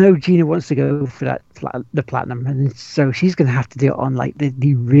 But I know Gina wants to go for the platinum, and so she's going to have to do it on like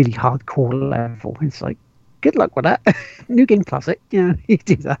the really hardcore level. It's like, good luck with that. New Game Classic, you know, you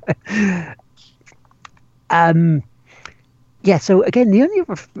do that. Yeah. So again, the only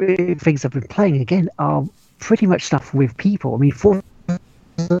other things I've been playing again are pretty much stuff with people. I mean, Forza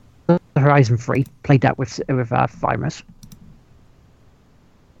Horizon 3, played that with Virus.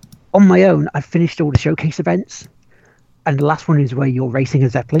 On my own, I've finished all the showcase events, and the last one is where you're racing a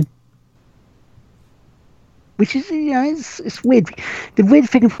Zeppelin, which is, you know, it's weird. The weird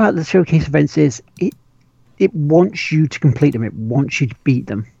thing about the showcase events is it wants you to complete them. It wants you to beat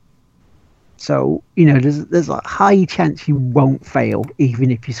them. So, you know, there's a high chance you won't fail, even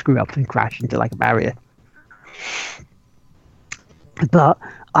if you screw up and crash into like a barrier. But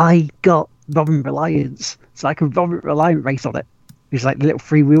I got Robin Reliance, so I can Robin Reliant race on it. It's like the little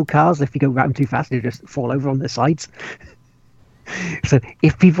freewheel cars. If you go round too fast, they just fall over on their sides. So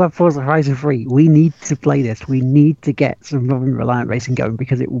if people have Forza Horizon 3, we need to play this. We need to get some Robin Reliant racing going,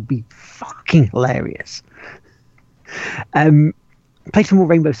 because it will be fucking hilarious. Play some more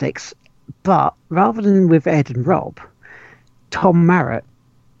Rainbow Six, but rather than with Ed and Rob, Tom Marrott,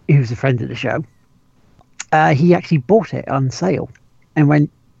 who's a friend of the show, he actually bought it on sale and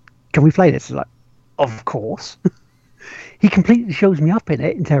went, can we play this? I was like, of course. He completely shows me up in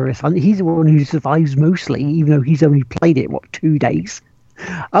it in Terrorist Hunt. He's the one who survives mostly, even though he's only played it, 2 days.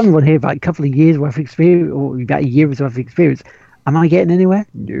 I'm the one here about a couple of years worth of experience, or about a year worth of experience. Am I getting anywhere?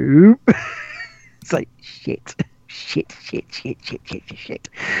 No. It's like, shit.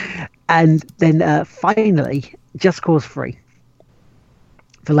 And then finally, Just Cause 3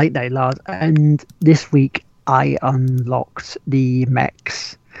 for Late Night Lars. And this week I unlocked the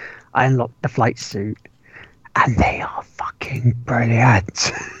mechs. I unlocked the flight suit. And they are fucking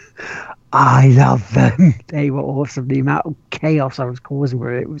brilliant. I love them. They were awesome. The amount of chaos I was causing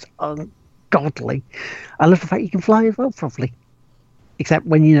with it was ungodly. I love the fact you can fly as well properly. Except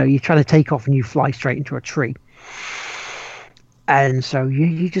when, you know, you're trying to take off and you fly straight into a tree. And so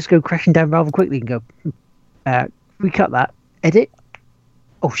you just go crashing down rather quickly and go, we cut that. Edit?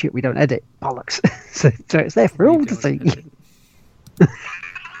 Oh shit, we don't edit. Bollocks. so it's there for all to see.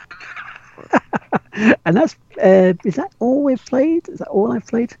 And that's is that all we've played? Is that all I've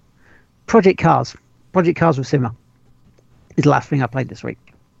played? Project Cars with Simmer is the last thing I played this week.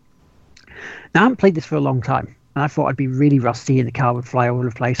 Now I haven't played this for a long time, and I thought I'd be really rusty and the car would fly all over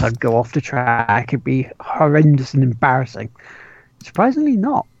the place. I'd go off the track. It'd be horrendous and embarrassing. Surprisingly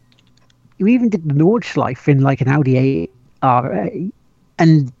not. You even did the Nordschleife in like an Audi 8 RA,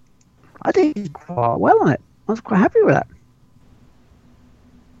 and I did quite well on it. I was quite happy with that.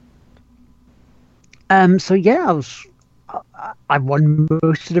 So yeah, I won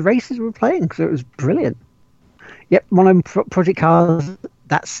most of the races we were playing, so it was brilliant. Yep, one of them, Project Cars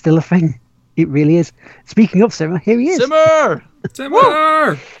that's still a thing. It really is. Speaking of Simmer, here he is. Simmer!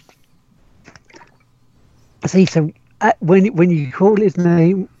 Simmer! See, so when you call his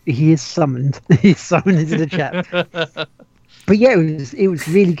name, he is summoned. He's summoned into the chat. But yeah, it was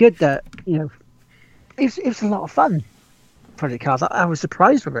really good. That it was a lot of fun. Project Cars. I was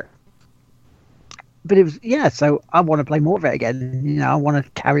surprised with it. But it was so I want to play more of it again. I want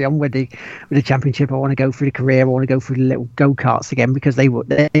to carry on with the championship. I want to go through the career. I want to go through the little go-karts again because they were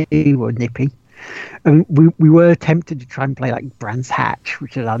nippy. I mean, we were tempted to try and play like Brands Hatch,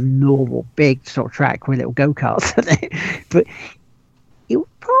 which is a normal big sort of track with little go-karts on it. But it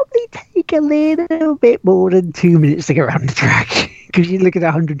would probably take a little bit more than 2 minutes to go around the track. Because you look at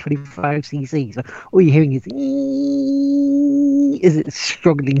 125 cc, so all you're hearing is it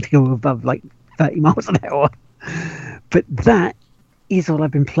struggling to go above like 30 miles an hour. But that is all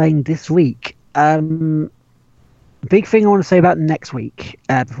I've been playing this week. Big thing I want to say about next week,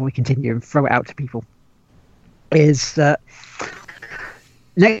 before we continue and throw it out to people, is that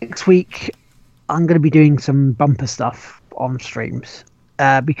next week I'm going to be doing some bumper stuff on streams.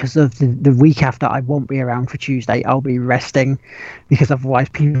 Because of the week after, I won't be around for Tuesday. I'll be resting because otherwise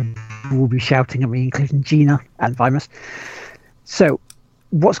people will be shouting at me, including Gina and Vimus. So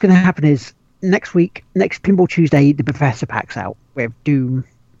what's going to happen is next week, next Pinball Tuesday, the Professor Pack's out with Doom,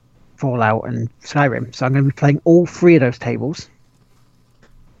 Fallout, and Skyrim. So I'm going to be playing all 3 of those tables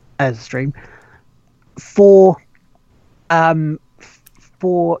as a stream. For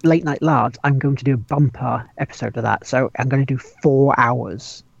Late Night Lards, I'm going to do a bumper episode of that. So I'm going to do 4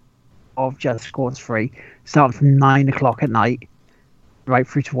 hours of Just Cause 3, starting from 9 o'clock at night, right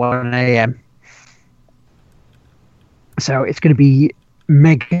through to 1 a.m. So it's going to be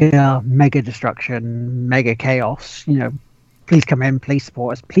mega destruction, mega chaos. Please come in, please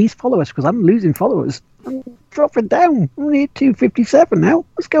support us, please follow us, because I'm losing followers. I'm dropping down. I'm only at 257 now.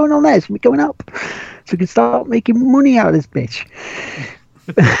 What's going on there? It's going up. So we can start making money out of this bitch.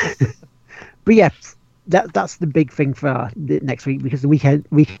 But yeah, that's the big thing for next week, because the week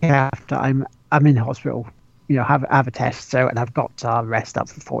after I'm in hospital. Have a test, and I've got to rest up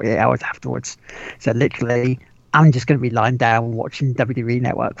for 48 hours afterwards. So literally, I'm just going to be lying down watching WWE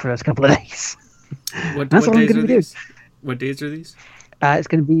Network for those couple of days. That's what I'm going to be doing. What days are these? It's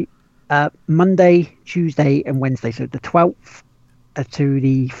going to be Monday, Tuesday, and Wednesday. So the 12th to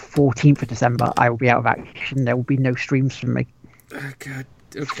the 14th of December, I will be out of action. There will be no streams from me. Oh, God.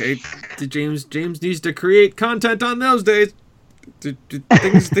 Okay. James needs to create content on those days.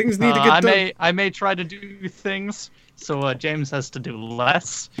 Things need to get done. I may try to do things, so James has to do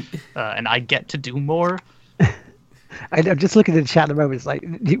less, and I get to do more. I'm just looking at the chat at the moment. It's like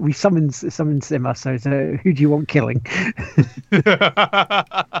we summoned Simmer. So who do you want killing?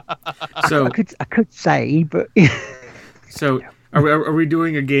 So I could say, but so are we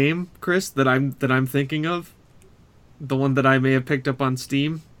doing a game, Chris, that I'm thinking of? The one that I may have picked up on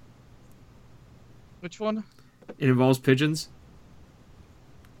Steam. Which one? It involves pigeons.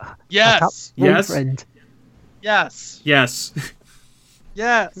 Yes. Yes. Yes. Yes.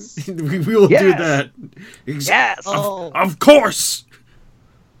 Yes. we will do that. Yes. Of course.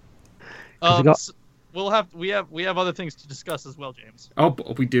 We have other things to discuss as well, James. Oh,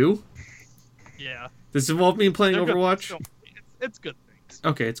 we do? Yeah. Does it involve me playing They're Overwatch? Good. It's good things.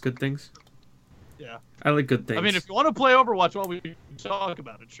 Okay, it's good things. Yeah. I like good things. I mean, if you want to play Overwatch while we talk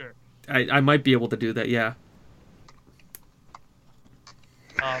about it, sure. I might be able to do that, yeah.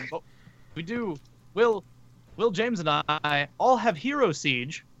 But we do. Will, James, and I all have Hero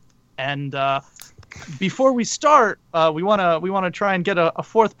Siege, and before we start, we wanna try and get a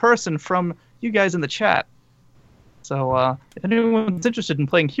 4th person from you guys in the chat. So if anyone's interested in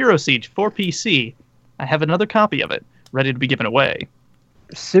playing Hero Siege for PC, I have another copy of it ready to be given away.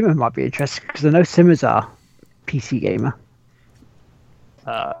 Simmer might be interested, because I know Simmer's our PC gamer.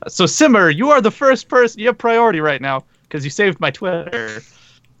 So Simmer, you are the first person. You have priority right now because you saved my Twitter.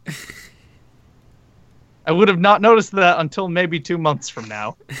 I would have not noticed that until maybe 2 months from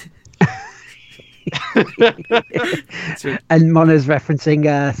now. And Mono's referencing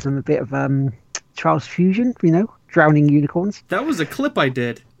a bit of Charles Fusion, Drowning Unicorns. That was a clip I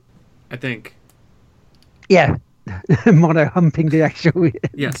did, I think. Yeah. Mono humping the actual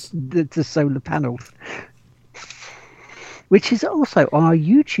yes the solar panels, which is also on our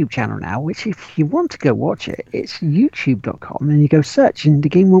YouTube channel now, which if you want to go watch it, it's youtube.com, and you go search and the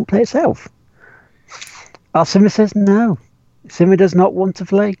game won't play itself. Simmer says no. Simmer does not want to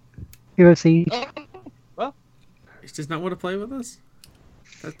play Hero Siege. Well, he does not want to play with us.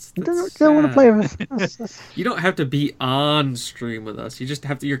 That's don't want to play with us. You don't have to be on stream with us. You just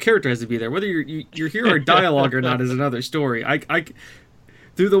have to. Your character has to be there. Whether you're here or dialogue or not is another story.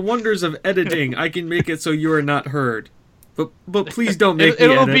 Through the wonders of editing, I can make it so you are not heard. But please don't make me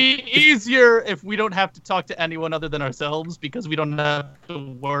It'll edit. be easier if we don't have to talk to anyone other than ourselves, because we don't have to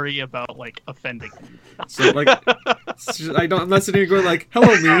worry about like offending them. So like, I'm not sitting here going like,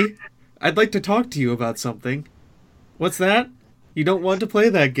 "Hello, me. I'd like to talk to you about something." What's that? You don't want to play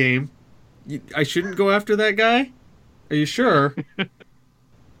that game? I shouldn't go after that guy? Are you sure?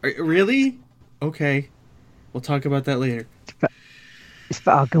 Really? Okay. We'll talk about that later.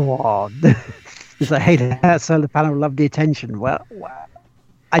 I'll go on. It's like, hey, the solar panel loved the attention. Well,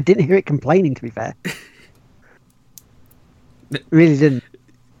 I didn't hear it complaining, to be fair. Really didn't.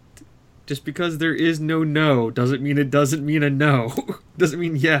 Just because there is no doesn't mean it doesn't mean a no. Doesn't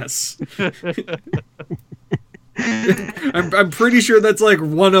mean yes. I'm pretty sure that's like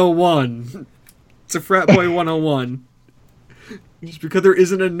 101. It's a frat boy 101. Just because there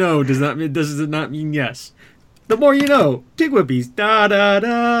isn't a no does not mean yes. The more you know. Tig Whippies. Da da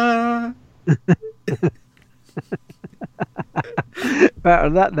da. But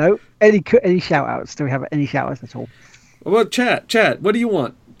on that note, any shout outs? Do we have any shout outs at all? Well, chat. What do you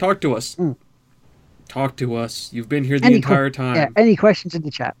want? Talk to us. Talk to us. You've been here the entire time. Yeah, any questions in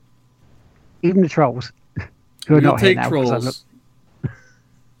the chat? Even the trolls who are We'll not here take now trolls.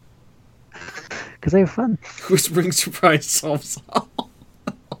 because they were fun. Whispering surprise solves all.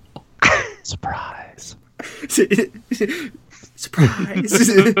 Surprise. Surprise.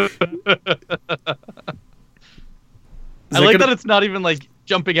 I like that it's not even like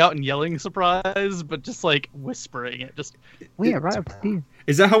jumping out and yelling surprise, but just like whispering it. Just Well, yeah, right up to you.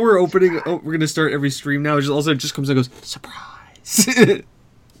 Is that how we're opening? Oh, we're gonna start every stream now. It just comes and goes surprise.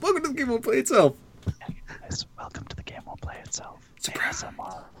 Welcome to the game will play itself. Guys, welcome to the game will play itself. Surprise.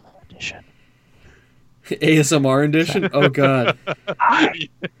 ASMR edition. ASMR edition. Oh god.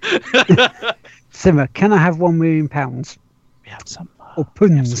 Simmer, can I have £1 million? We have some Or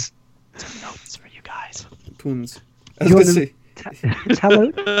puns? some notes for you guys. Poons. I was You gonna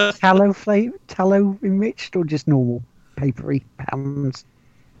want say. tallow enriched, or just normal papery pounds?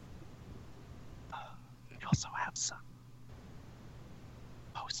 We also have some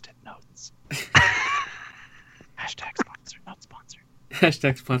post-it notes. Hashtag sponsor, not sponsored.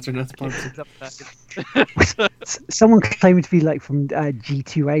 Hashtag sponsor, not sponsored. Someone claiming to be like from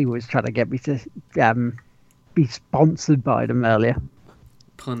G2A was trying to get me to be sponsored by them earlier.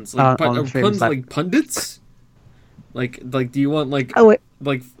 Puns. Like, on stream, puns like- like pundits? Like, do you want like Oh, wait.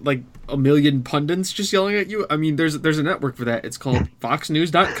 like a million pundits just yelling at you? I mean, there's a network for that. It's called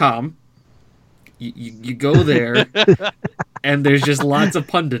FoxNews.com. You go there, and there's just lots of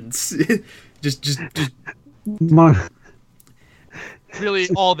pundits. just really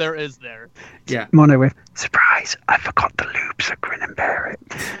all there is there. yeah. mono with surprise. I forgot the loops. So grin and bear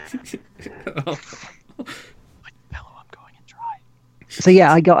it. Pillow, I'm going and dry. So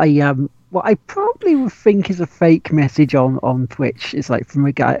yeah, I got a what I probably would think is a fake message on Twitch. It's like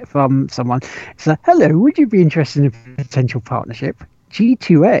from someone. It's like, hello, would you be interested in a potential partnership?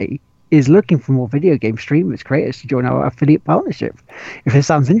 G2A is looking for more video game streamers, creators to join our affiliate partnership. If it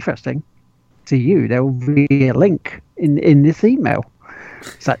sounds interesting to you, there will be a link in this email.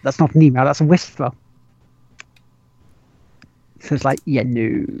 So that's not an email, that's a whisper. So it's like, yeah,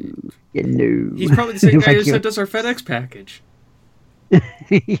 no. He's probably the same No, guy thank who you. sent us our FedEx package.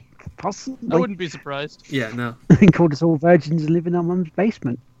 Possibly. I wouldn't be surprised. Yeah, no. And called us all virgins and live in our mum's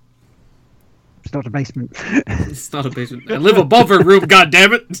basement. It's not a basement. It's not a basement. I live above her room,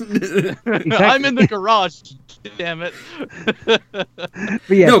 goddammit! I'm in the garage. Damn it. But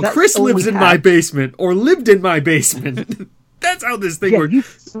yeah, No, that's Chris all lives we in my have. basement, or lived in my basement. That's how this thing Yeah, works. you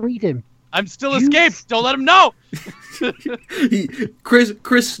freed him. I'm still escaped. Don't let him know.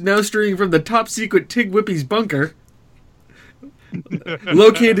 Chris now streaming from the top secret Tig Whippy's bunker,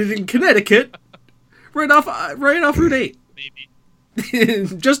 located in Connecticut, right off Route 8, Maybe.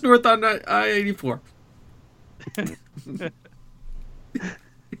 just north on I-84.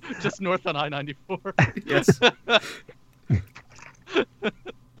 Just north on I-94. Yes.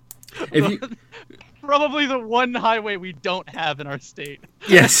 If you, Probably the one highway we don't have in our state.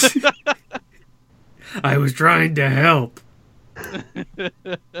 yes. I was trying to help.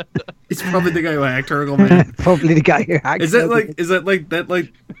 It's probably the guy who hacked Hurgleman. Probably the guy who hacked. Is that like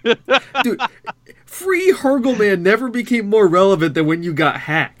dude, free Hurgleman never became more relevant than when you got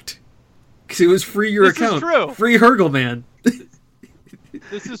hacked. Because it was free your This is account. true. Free Hurgleman.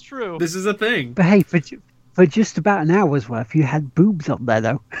 This is true. This is a thing. But hey, for just about an hour's worth, you had boobs on there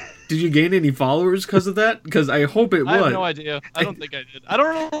though. Did you gain any followers because of that? Because I hope it I have was. no idea. I don't think I did. I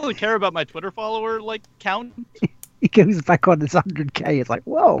don't really care about my Twitter follower count. He goes back on his 100k. It's like,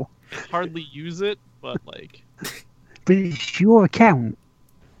 whoa! Hardly use it, but like But it's your account.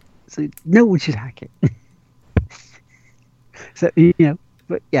 So no one should hack it. So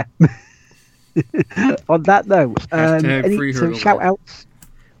but yeah. On that note, Hashtag free so hurdle. shout outs.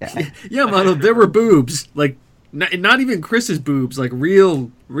 Yeah, Mono, there were boobs. Like, not even Chris's boobs. Like,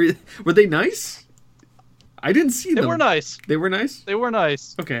 real. Were they nice? I didn't see them. They were nice. They were nice? They were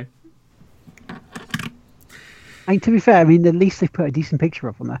nice. Okay. And to be fair, I mean, at least they put a decent picture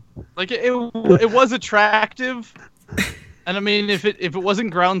up on there. Like it was attractive, and I mean, if it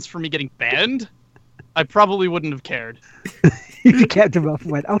wasn't grounds for me getting banned, I probably wouldn't have cared. You kept them up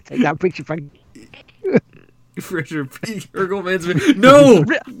and went, "I'll take that picture, Frank." Richard P. Ergelman's no.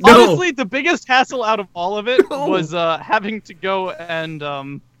 Honestly, the biggest hassle out of all of it No. was having to go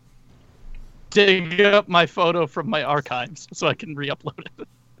and dig up my photo from my archives so I can re-upload it.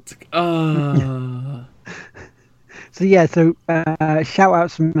 So yeah, shout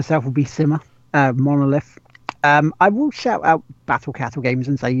outs from myself will be Simmer, Monolith. I will shout out Battle Cattle Games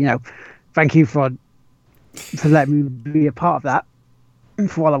and say, thank you for letting me be a part of that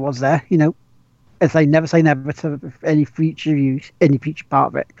for while I was there. As I never say never to any future use, any future part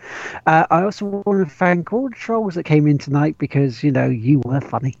of it. I also want to thank all the trolls that came in tonight because you were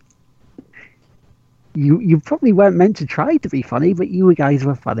funny. You probably weren't meant to try to be funny, but you guys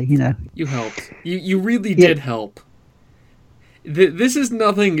were funny. You helped. You really did help. This is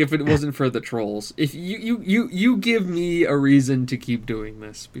nothing if it wasn't for the trolls. If you give me a reason to keep doing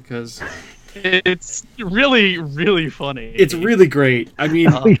this because it's really, really funny. It's really great. I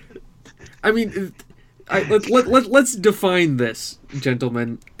mean, let's define this,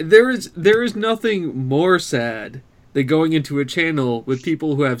 gentlemen. There is nothing more sad than going into a channel with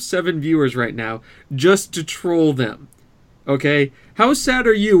people who have 7 viewers right now just to troll them. Okay? How sad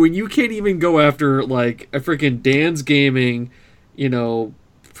are you when you can't even go after like a freaking Dan's Gaming,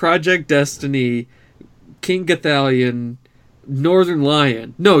 Project Destiny, King Gathalion, Northern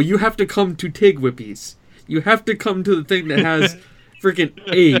Lion? No, you have to come to Tig Whippies. You have to come to the thing that has freaking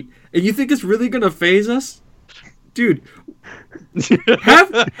 8. And you think it's really gonna phase us? Dude,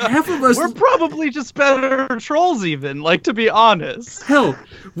 half of us... We're probably just better trolls even, to be honest. Hell,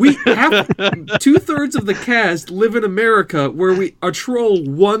 we have 2/3 of the cast live in America where a troll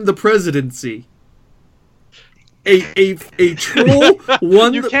won the presidency. A troll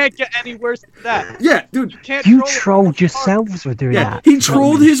won You can't get any worse than that. Yeah, dude. You trolled yourselves with doing that. He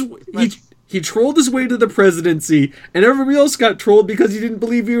trolled he trolled his way to the presidency, and everybody else got trolled because he didn't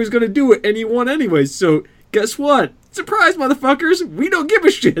believe he was going to do it, and he won anyway. So, guess what? Surprise, motherfuckers! We don't give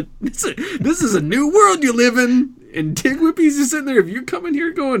a shit. This is a new world you live in. And Tig Whippies is in there. If you come in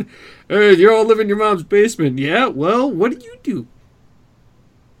here going, hey, you all live in your mom's basement. Yeah, well, what do you do?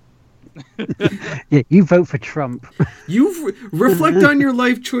 Yeah, you vote for Trump. You reflect on your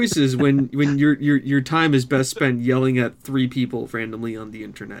life choices when your time is best spent yelling at 3 people randomly on the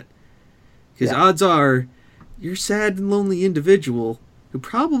internet. Because odds are, you're a sad and lonely individual who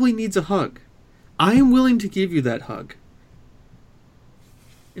probably needs a hug. I am willing to give you that hug.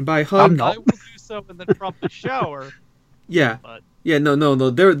 And by hug, I will do so in the Trump shower. Yeah. But... Yeah, no.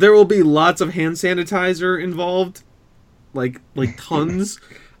 There will be lots of hand sanitizer involved. Like tons.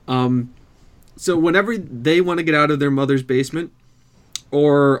 So whenever they want to get out of their mother's basement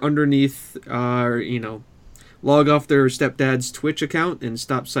or underneath, log off their stepdad's Twitch account and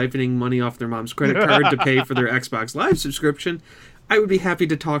stop siphoning money off their mom's credit card to pay for their Xbox Live subscription, I would be happy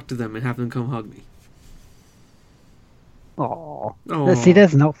to talk to them and have them come hug me. Oh, see,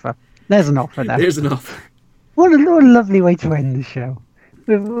 there's an offer. There's an offer there. There's an offer. What a lovely way to end the show.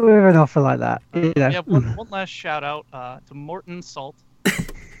 With an offer like that. Yeah, one last shout out to Morton Salt.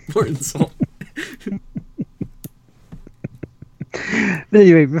 Morton Salt. But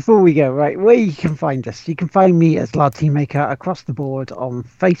anyway, before we go, right, where you can find us, you can find me as Lard Teammaker across the board on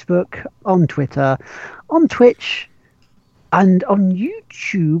Facebook, on Twitter, on Twitch, and on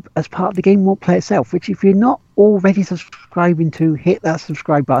YouTube as part of the Game Won't Play Itself, which if you're not already subscribing to, hit that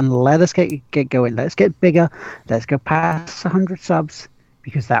subscribe button. Let us get going. Let's get bigger. Let's go past 100 subs,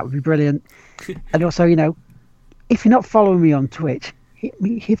 because that would be brilliant. And also, if you're not following me on Twitch,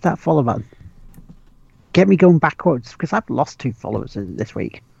 hit that follow button. Get me going backwards, because I've lost 2 followers this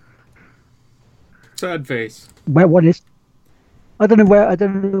week. Sad face. Where one is? I don't know what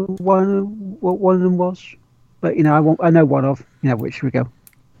one of them was, but I know one of. Which we go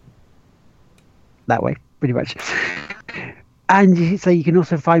that way, pretty much. And you can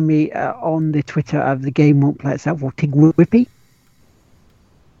also find me on the Twitter of the Game Won't Play Itself, or Tig Whippy,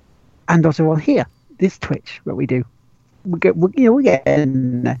 and also on here, this Twitch, what we do. We're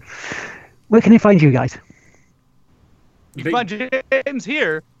getting there. Where can I find you guys? You can find James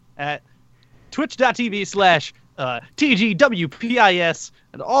here at twitch.tv/James TGWPIS,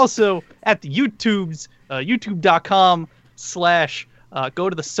 and also at the YouTubes, youtube.com/ go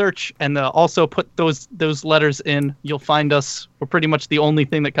to the search and also put those letters in. You'll find us. We're pretty much the only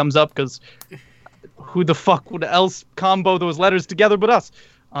thing that comes up because who the fuck would else combo those letters together but us?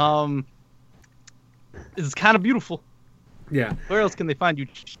 It's kind of beautiful. Yeah. Where else can they find you,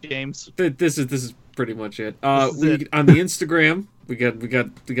 James? This is pretty much it. This is it. On the Instagram, we got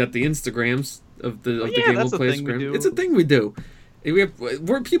the Instagrams of the Game that's Will a Play thing we Instagram. do. It's a thing we do.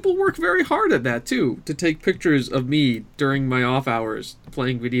 Where people work very hard at that too, to take pictures of me during my off hours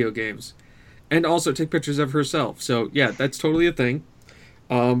playing video games, and also take pictures of herself. So yeah, that's totally a thing.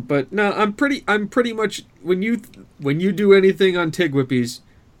 But no, I'm pretty much when you do anything on Tig Whippies,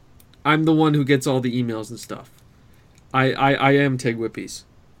 I'm the one who gets all the emails and stuff. I am Tig Whippies.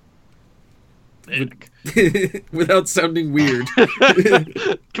 Without sounding weird.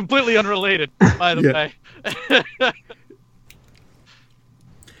 Completely unrelated, by the way.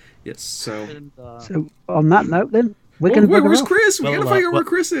 Yes, so... And, So, on that note, then, we're going to where's Chris? We gotta figure out where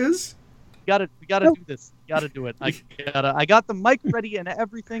Chris is. we gotta do this. We gotta do it. I got the mic ready and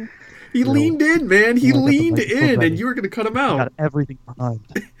everything. He leaned in, man. He I got the leaned microphone in, ready. and you were gonna cut him I out. got everything behind.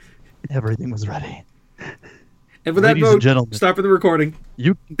 Everything was ready. And with that Ladies and note, gentlemen. stopping the recording.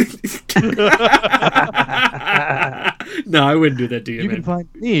 You No, I wouldn't do that to you, you man. can find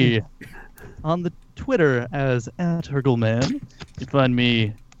me on the Twitter as @Hergelman. You can find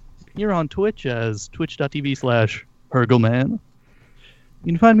me here on Twitch as twitch.tv/Hergelman.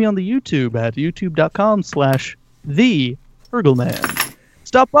 You can find me on the YouTube at youtube.com/TheHergelman.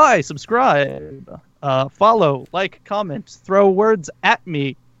 Stop by, subscribe, follow, like, comment, throw words at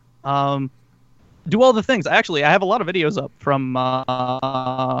me. Do all the things. Actually, I have a lot of videos up from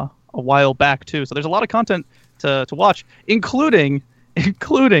a while back too, so there's a lot of content to watch, including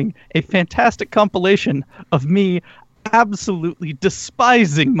a fantastic compilation of me absolutely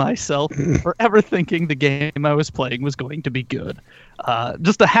despising myself for ever thinking the game I was playing was going to be good.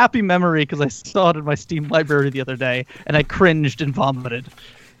 Just a happy memory because I saw it in my Steam library the other day and I cringed and vomited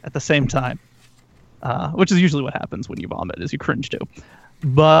at the same time, which is usually what happens when you vomit, is you cringe too.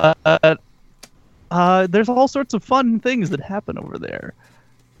 But there's all sorts of fun things that happen over there.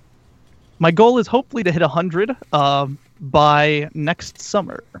 My goal is hopefully to hit 100 by next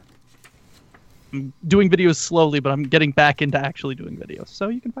summer. I'm doing videos slowly, but I'm getting back into actually doing videos, so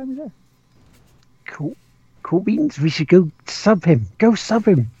you can find me there. Cool. Cool beans. We should go sub him. Go sub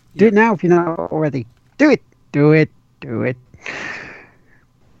him. Do it now if you're not already. Do it. Do it. Do it.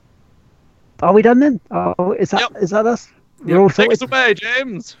 Are we done then? Oh, is that us? We're all Take us sorted? away,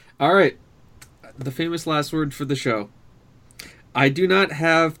 James. All right. The famous last word for the show. I do not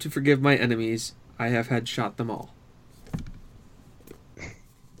have to forgive my enemies. I have had shot them all.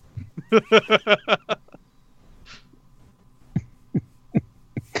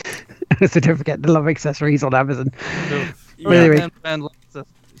 So don't forget the love accessories on Amazon. Yeah. Anyway.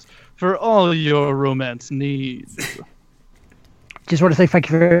 For all your romance needs. Just want to say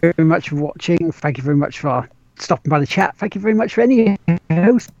thank you very much for watching. Thank you very much for stopping by the chat. Thank you very much for any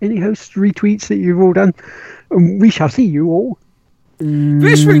host retweets that you've all done. We shall see you all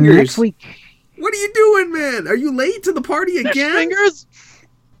Fish fingers! next week. What are you doing, man? Are you late to the party Fish again? fingers?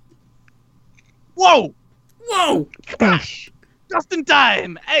 Whoa! Whoa! Fish. Just in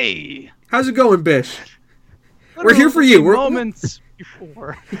time! Hey! How's it going, Bish? We're here for you. We're- moments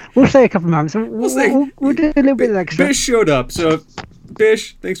before. We'll say a couple of moments. We'll say- we'll do a little bit of extra. Bish showed up, so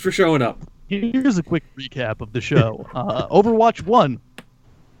Bish, thanks for showing up. Here's a quick recap of the show. Overwatch 1.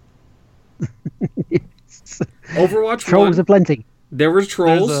 Overwatch Trolls 1, aplenty. there was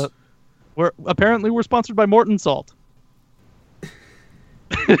trolls. We're sponsored by Morton Salt.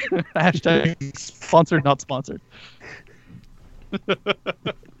 Hashtag sponsored, not sponsored.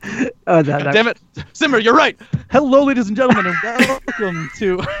 Oh, Damn it. Simmer, you're right. Hello, ladies and gentlemen, and welcome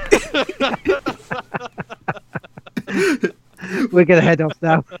to. We're gonna head off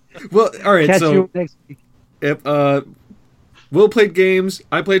now. Well, all right, Catch so you next week. if Will played games.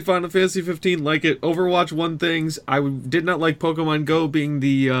 I played Final Fantasy 15. Like it. Overwatch 1 things. I did not like Pokemon Go being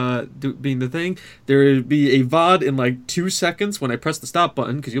the thing. There would be a VOD in like 2 seconds when I press the stop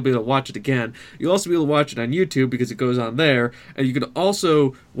button because you'll be able to watch it again. You'll also be able to watch it on YouTube because it goes on there, and you can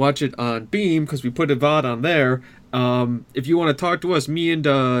also watch it on Beam because we put a VOD on there. If you want to talk to us, me and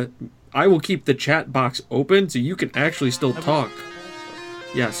I will keep the chat box open so you can actually still talk.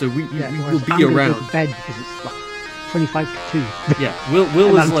 Yeah, so we will be I'm gonna around. go to bed because it's like 25 to 2. Yeah, Will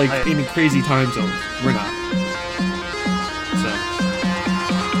And is I'm like tired. in crazy time zones. We're not. So,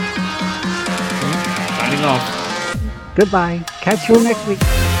 signing off. Goodbye. Catch you all next week.